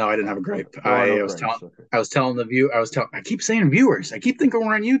gripe. No, I didn't have a Okay. gripe. There are no gripes. Okay. I was telling the view. I was telling. I keep saying viewers. I keep thinking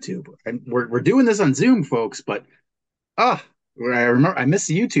we're on YouTube. We're doing this on Zoom, folks. But ah, I remember. I miss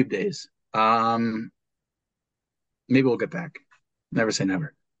the YouTube days. Maybe we'll get back. Never say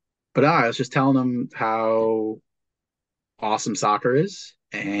never. But I was just telling them how awesome soccer is,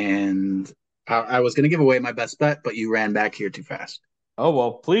 and I was going to give away my best bet, but you ran back here too fast. Oh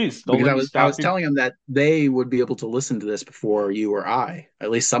well, please don't Because let me I was stop you. telling them that they would be able to listen to this before you or I, at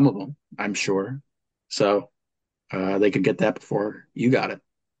least some of them, I'm sure. So they could get that before you got it.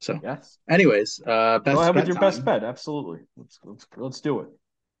 So, Yes. anyways, Go best ahead with bet your best time. bet. Absolutely. Let's do it.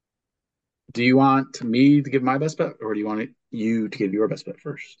 Do you want me to give my best bet, or do you want you to give your best bet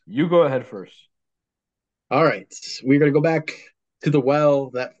first? You go ahead first. All right, we're gonna go back to the well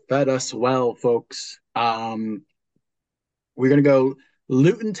that fed us well, folks. We're gonna go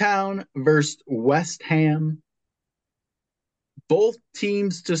Luton Town versus West Ham. Both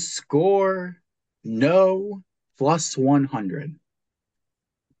teams to score no plus 100.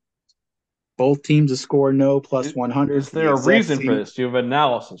 Both teams to score no plus Is, 100 is for the there a exact reason for same, this? Do you have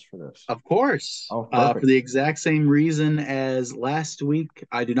analysis for this? of course, Oh, for perfect. the exact same reason as last week.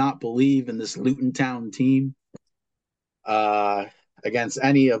 I do not believe in this Luton Town team uh, against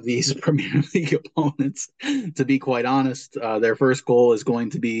any of these Premier League opponents. To be quite honest, their first goal is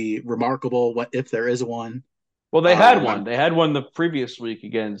going to be remarkable, if there is one. Well, they had one. Um, They had one the previous week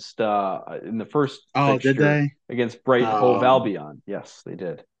against in the first oh, did fixture they? against Brighton Hove Um, Albion. Yes, they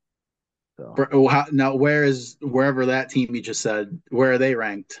did. So Now, wherever that team you just said? Where are they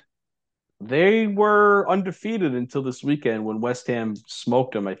ranked? they were undefeated until this weekend when West Ham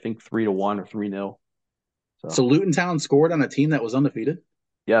smoked them, I think 3-1 or 3-0. So So Luton Town scored on a team that was undefeated.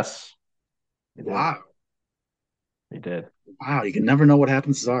 yes, they did. Wow, They did. wow! You can never know what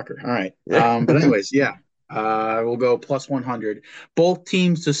happens to soccer. All right, Yeah. but anyways, yeah, we'll go plus 100. Both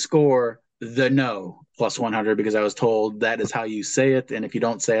teams to score the no plus 100 because I was told that is how you say it, and if you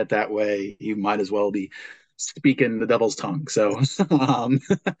don't say it that way, you might as well be speaking the devil's tongue. So, all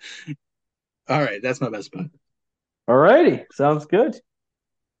right, that's my best bet. All righty. Sounds good.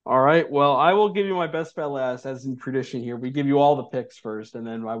 All right. Well, I will give you my best bet last, as in tradition here. We give you all the picks first, and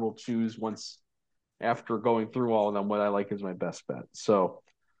then I will choose once after going through all of them what I like is my best bet. So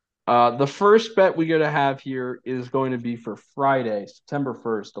the first bet we're going to have here is going to be for Friday, September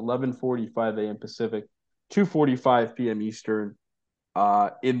 1st, 11:45 a.m. Pacific, 2:45 p.m. Eastern.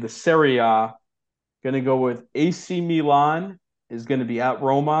 In the Serie A, going to go with AC Milan is going to be at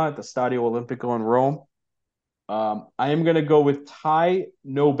Roma at the Stadio Olimpico in Rome. I am going to go with tie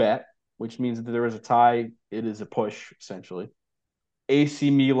no bet, which means that there is a tie. It is a push, essentially. AC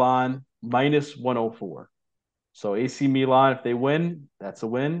Milan minus 104. So AC Milan, if they win, that's a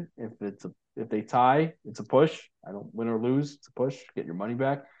win. If they tie, it's a push. I don't win or lose, it's a push. Get your money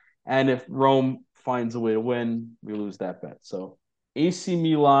back. And if Rome finds a way to win, we lose that bet. So AC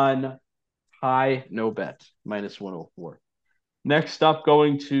Milan tie no bet minus 104. Next up,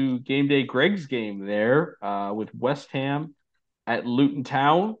 going to GameDay Greg's game there with West Ham at Luton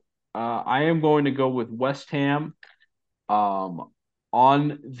Town. I am going to go with West Ham um,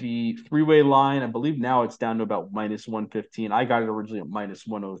 on the three-way line. I believe now it's down to about minus 115. I got it originally at minus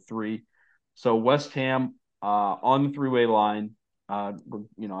 103. So West Ham on the three-way line. I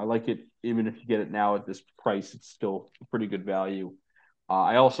like it even if you get it now at this price. It's still a pretty good value.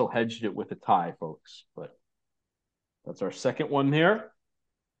 I also hedged it with a tie, folks. But that's our second one here.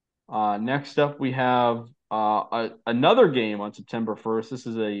 Next up, we have another game on September 1st. This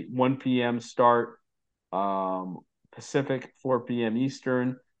is a 1 p.m. start. Pacific, 4 p.m.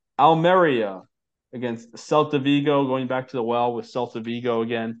 Eastern. Almeria against Celta Vigo, going back to the well with Celta Vigo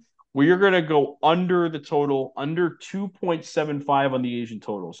again. We are going to go under the total, under 2.75 on the Asian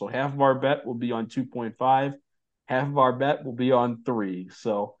total. So half of our bet will be on 2.5. Half of our bet will be on 3.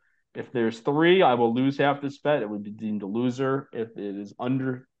 So if there's 3, I will lose half this bet. It would be deemed a loser. If it is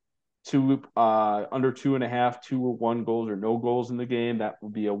under 2.5, 2 or 1 goals or no goals in the game, that will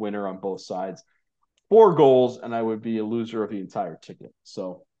be a winner on both sides. 4 goals, and I would be a loser of the entire ticket.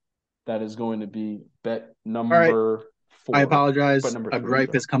 So that is going to be bet All right, number I 4. Bet apologize. number A 3, I'm gripe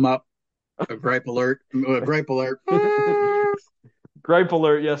sorry. has come up. A gripe alert. A gripe alert. Gripe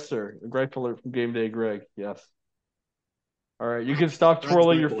alert, yes, sir. A gripe alert from Game Day Greg. Yes. All right, you can stop That's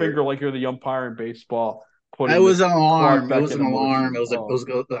twirling gripe your alert. finger like you're the umpire in baseball, It putting the was an clock alarm. It back was an into alarm. It motion. was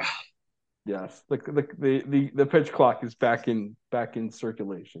a. It was. Yes. The pitch clock is back in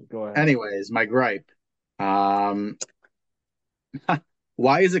circulation. Go ahead. Anyways, my gripe. Um,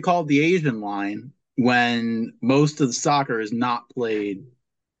 why is it called the Asian line when most of the soccer is not played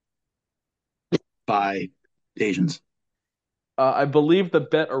by Asians? I believe the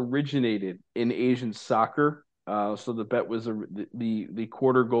bet originated in Asian soccer. So the bet was the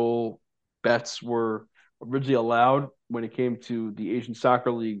quarter goal bets were originally allowed when it came to the Asian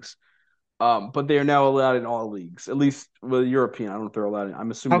soccer leagues. But they are now allowed in all leagues, at least with European. I don't know if they're allowed in.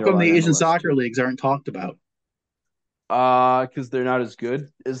 I'm assuming How they're come allowed the in Asian MLS soccer too. leagues aren't talked about? Because they're not as good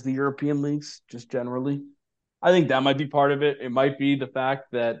as the European leagues, just generally. I think that might be part of it. It might be the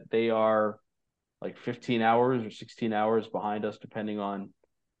fact that they are like 15 hours or 16 hours behind us, depending on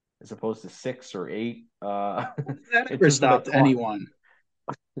as opposed to 6 or 8. That In ever terms of the stopped clock. anyone?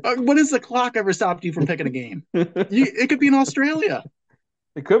 When has the clock ever stopped you from picking a game? It It could be in Australia.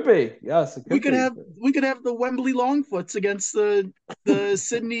 could be. Yes, it We could could be. have we could have the Wembley Longfoots against the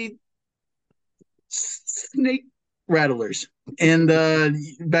Sydney Snake Rattlers, and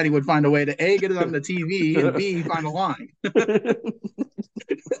Betty would find a way to A, get it on the TV, and B, find a line.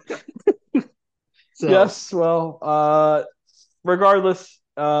 So, Yes, well, regardless,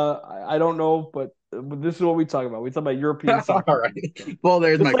 I don't know, but this is what we talk about. We talk about European all soccer. right. Well,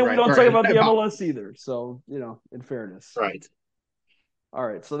 there's Just my like we gripe. don't All talk right, about the MLS either. So, in fairness. right. All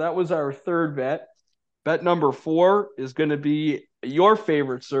right, so that was our third bet. Bet number 4 is going to be your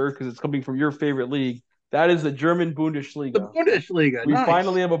favorite, sir, because it's coming from your favorite league. That is the German The Bundesliga. Bundesliga, We nice.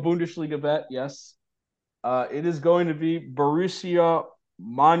 finally have a Bundesliga bet. Yes, it is going to be Borussia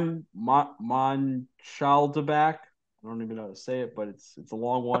Mönchengladbach. I don't even know how to say it, but it's a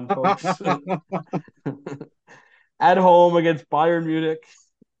long one, folks. At home against Bayern Munich.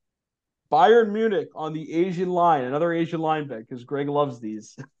 Bayern Munich on the Asian line, another Asian line bet because Greg loves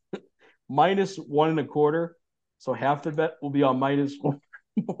these. -1.25. So half the bet will be on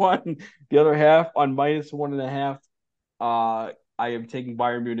 -1, the other half on -1.5. I am taking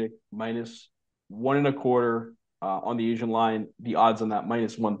Bayern Munich -1.25 on the Asian line. The odds on that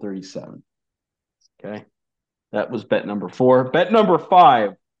 -137. Okay, that was bet number 4. Bet number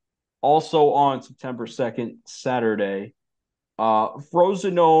 5, also on September 2nd, Saturday.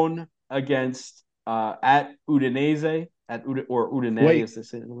 Frosinone against at Udinese or Udine, Wait, as they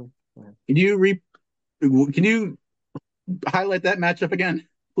say in Italy. can you highlight that matchup again,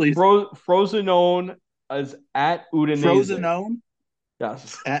 please? Frosinone is at Udinese. Frosinone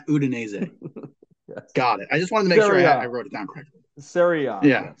Yes. at Udinese. Yes. Got it. I just wanted to make sure Serie I A. wrote it down correctly. Serie A,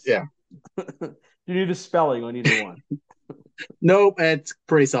 Yeah, yes. yeah. You need a spelling on either one. Nope, it's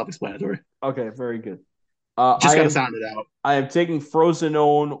pretty self-explanatory. Okay, very good. Just got to sound it out. I am taking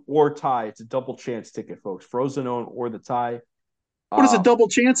Frosinone or tie. It's a double chance ticket, folks. Frosinone or the tie. What is a double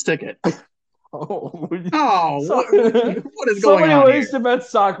chance ticket? Oh, Oh, so, what is so going many on ways here? to bet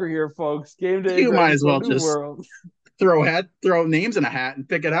soccer here, folks. Game Day You Greg might is as a well new just world. throw names in a hat and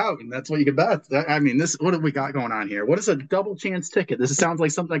pick it out, and that's what you can bet. I mean, this what have we got going on here? What is a double chance ticket? This sounds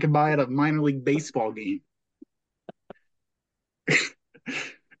like something I could buy at a minor league baseball game.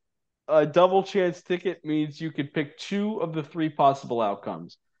 A double chance ticket means you could pick 2 of the 3 possible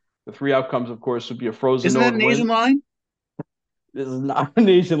outcomes. The 3 outcomes, of course, would be a Isn't that Frosinone an win. Asian line? This is not an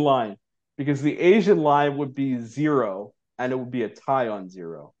Asian line because the Asian line would be 0 and it would be a tie on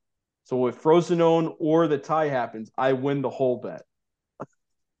 0. So if Frosinone or the tie happens, I win the whole bet.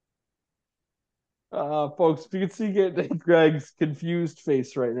 Folks, if you can see Greg's confused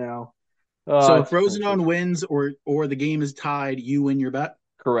face right now. So if It's Frosinone bullshit. wins or the game is tied, you win your bet.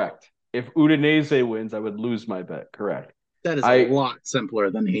 Correct. If Udinese wins, I would lose my bet. Correct. That is a I lot simpler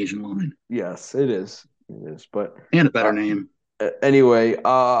than the Asian line Yes, it is. It is. But and a better uh, name. anyway,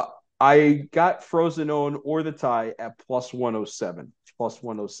 I got Frosinone or the tie at +107.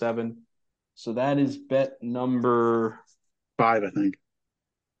 +107. So that is bet number 5, I think.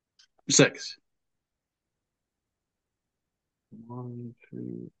 6. 1,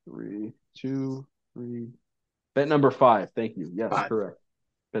 2, 3, 2, 3. Bet number 5. Thank you. Yes, 5. correct.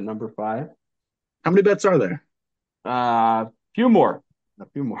 Bet number 5. How many bets are there? Few more. A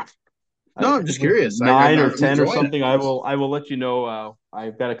few more. No, I I'm just think we have curious. 9 or I'm 10 or enjoying something. it. I will let you know.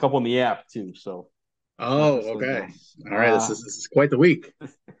 I've got a couple in the app too, so not Oh, just like okay. this. All right. This is quite the week.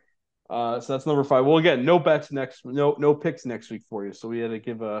 So that's number 5. Well, again, no bets next, no picks next week for you. So we had to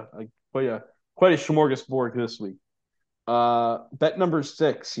give quite a smorgasbord this week. Bet number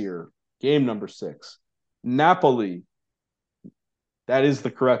 6 here. Game number 6. Napoli. That is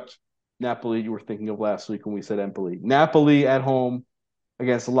the correct Napoli you were thinking of last week when we said Empoli. Napoli at home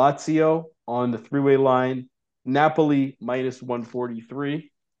against Lazio on the three-way line. Napoli minus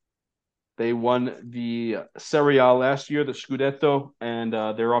 143. They won the Serie A last year, the Scudetto, and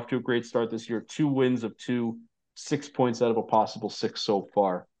they're off to a great start this year. 2 wins of 2, 6 points out of a possible 6 so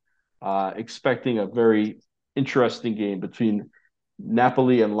far. Expecting a very interesting game between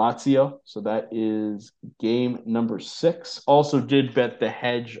Napoli and Lazio. So that is game number 6. Also did bet the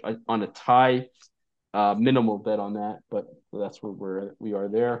hedge on a tie, minimal bet on that, but that's where we are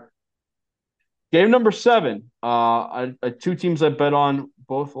there. Game number 7. 2 teams I bet on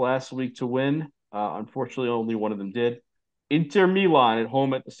both last week to win. Unfortunately, only one of them did. Inter Milan at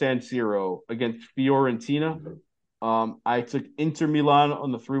home at the San Siro against Fiorentina. I took Inter Milan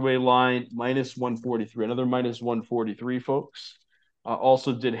on the three-way line, minus 143. Another minus 143, folks.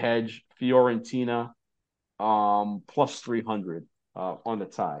 Also did hedge Fiorentina plus 300 on the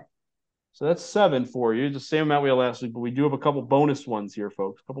tie. So that's 7 for you. The same amount we had last week, but we do have a couple bonus ones here,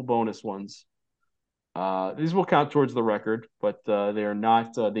 folks. A couple bonus ones. These will count towards the record, but they are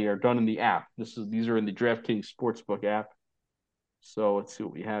not. They are done in the app. These are in the DraftKings Sportsbook app. So let's see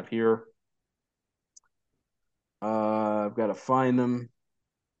what we have here. I've got to find them.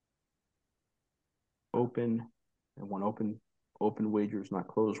 Open. I want open wagers, not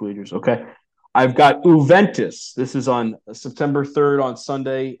closed wagers. Okay. I've got Juventus. This is on September 3rd on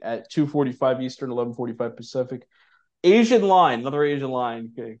Sunday at 2:45 Eastern, 11:45 Pacific. Asian line, another Asian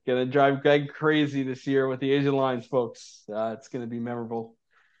line. Gonna drive Greg crazy this year with the Asian lines, folks. It's gonna be memorable.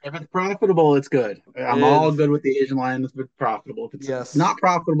 If it's profitable, it's good. I'm all good with the Asian line if it's profitable. If it's not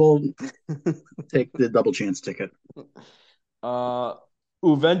profitable, take the double chance ticket.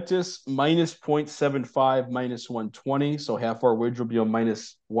 Juventus minus 0.75, minus 120. So half our wager will be on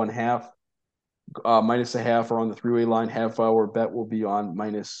minus 1/2. Minus a half are on the three-way line. Half our bet will be on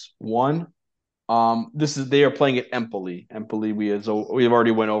minus 1. They are playing at Empoli. Empoli, we have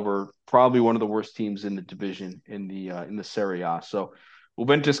already went over, probably one of the worst teams in the division in the Serie A. So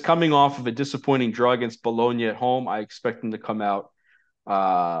Juventus coming off of a disappointing draw against Bologna at home. I expect them to come out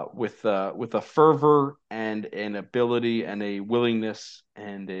with a fervor and an ability and a willingness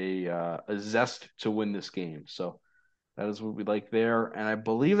and a zest to win this game. So that is what we like there. And I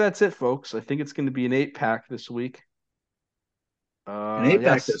believe that's it, folks. I think it's going to be an 8-pack this week. An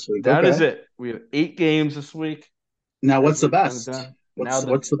 8-pack this week. That is it. We have 8 games this week. Now, what's the best?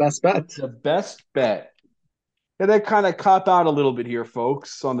 What's the best bet? The best bet. And I kind of cop out a little bit here,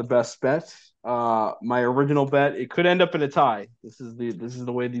 folks, on the best bet. My original bet, it could end up in a tie. This is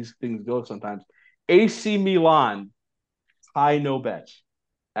the way these things go sometimes. AC Milan, tie no bet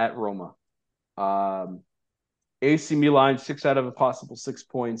at Roma. AC Milan, 6 out of a possible 6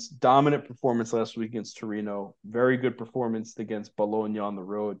 points. Dominant performance last week against Torino. Very good performance against Bologna on the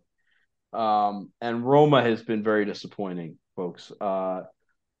road. And Roma has been very disappointing, folks.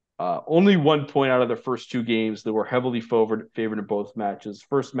 Only 1 point out of their first 2 games. They were heavily favored in both matches.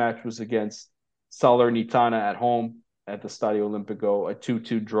 First match was against Salernitana at home at the Stadio Olimpico, a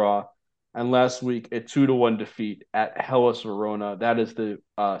 2-2 draw. And last week, a 2-1 defeat at Hellas Verona. That is the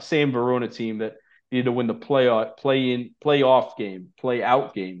same Verona team that needed to win the playout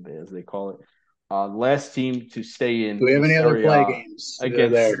game, as they call it. Last team to stay in. Do we have any other play games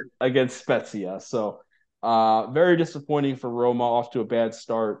against Spezia? So very disappointing for Roma, off to a bad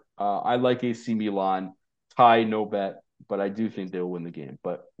start. I like AC Milan, tie no bet, but I do think they'll win the game.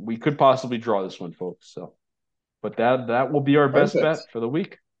 But we could possibly draw this one, folks. So, but that will be our best bet for the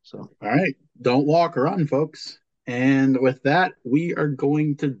week. So, all right, don't walk, run, folks. And with that, we are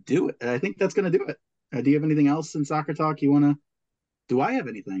going to do it. I think that's going to do it. Do you have anything else in soccer talk you want to? Do I have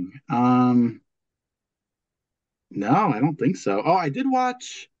anything? No, I don't think so. Oh, I did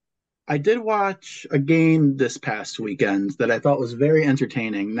watch a game this past weekend that I thought was very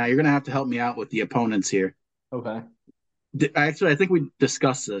entertaining. Now you're going to have to help me out with the opponents here. Okay. Actually, I think we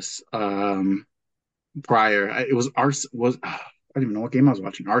discussed this prior. It was I don't even know what game I was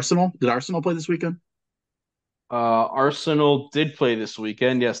watching. Arsenal? Did Arsenal play this weekend? Arsenal did play this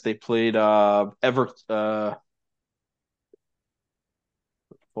weekend. Yes, they played Fulham.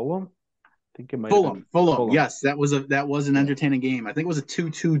 I think it might have been Fulham. Yes, that was an entertaining game. I think it was a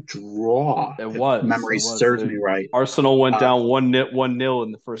 2-2 draw. It was. Memory serves me right. Arsenal went down 1-0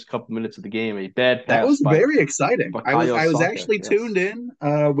 in the first couple minutes of the game. A bad pass. That was very exciting. I was actually tuned in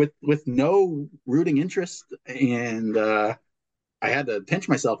with no rooting interest, and I had to pinch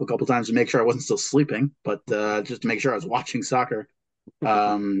myself a couple times to make sure I wasn't still sleeping, but just to make sure I was watching soccer.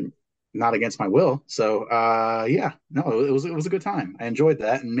 not against my will. So yeah, no, it was a good time. I enjoyed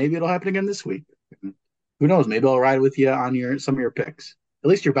that, and maybe it'll happen again this week. Who knows? Maybe I'll ride with you on your some of your picks. At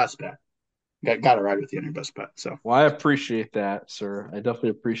least your best bet. Got to ride with you on your best bet. So Well, I appreciate that, sir. I definitely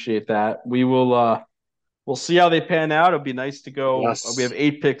appreciate that. We'll see how they pan out. It'll be nice to go. We have yes,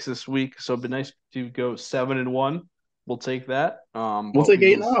 8 picks this week, so it'll be nice to go 7-1. We'll take that. we'll But take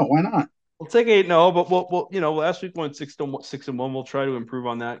we eight will. and zero. Why not? We'll take 8-0, but last week went 6-1. We'll try to improve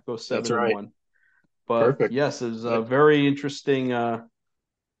on that. Go That's seven and right. one. But Perfect. yes, it's a Good. very interesting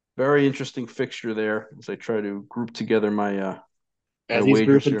fixture there as I try to group together my As he's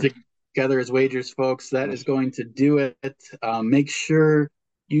wagers grouping here. together his wagers, folks, that is Yes. going to do it. Make sure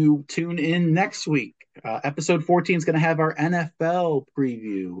you tune in next week. Episode 14 is going to have our NFL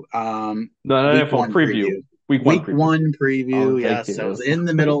preview, No, not week NFL one preview. preview. Week one Week preview. one Oh, preview. thank Yes, I you. was in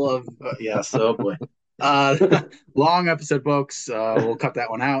the middle of, yes, oh boy. Uh, long episode, folks. We'll cut that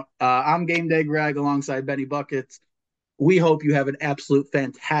one out. I'm Game Day Greg alongside Benny Buckets. We hope you have an absolute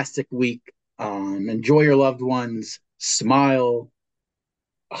fantastic week. Enjoy your loved ones, smile,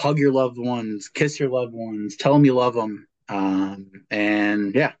 hug your loved ones, kiss your loved ones, tell them you love them.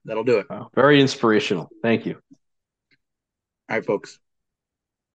 And yeah, that'll do it. Wow, very inspirational. Thank you. All right, folks.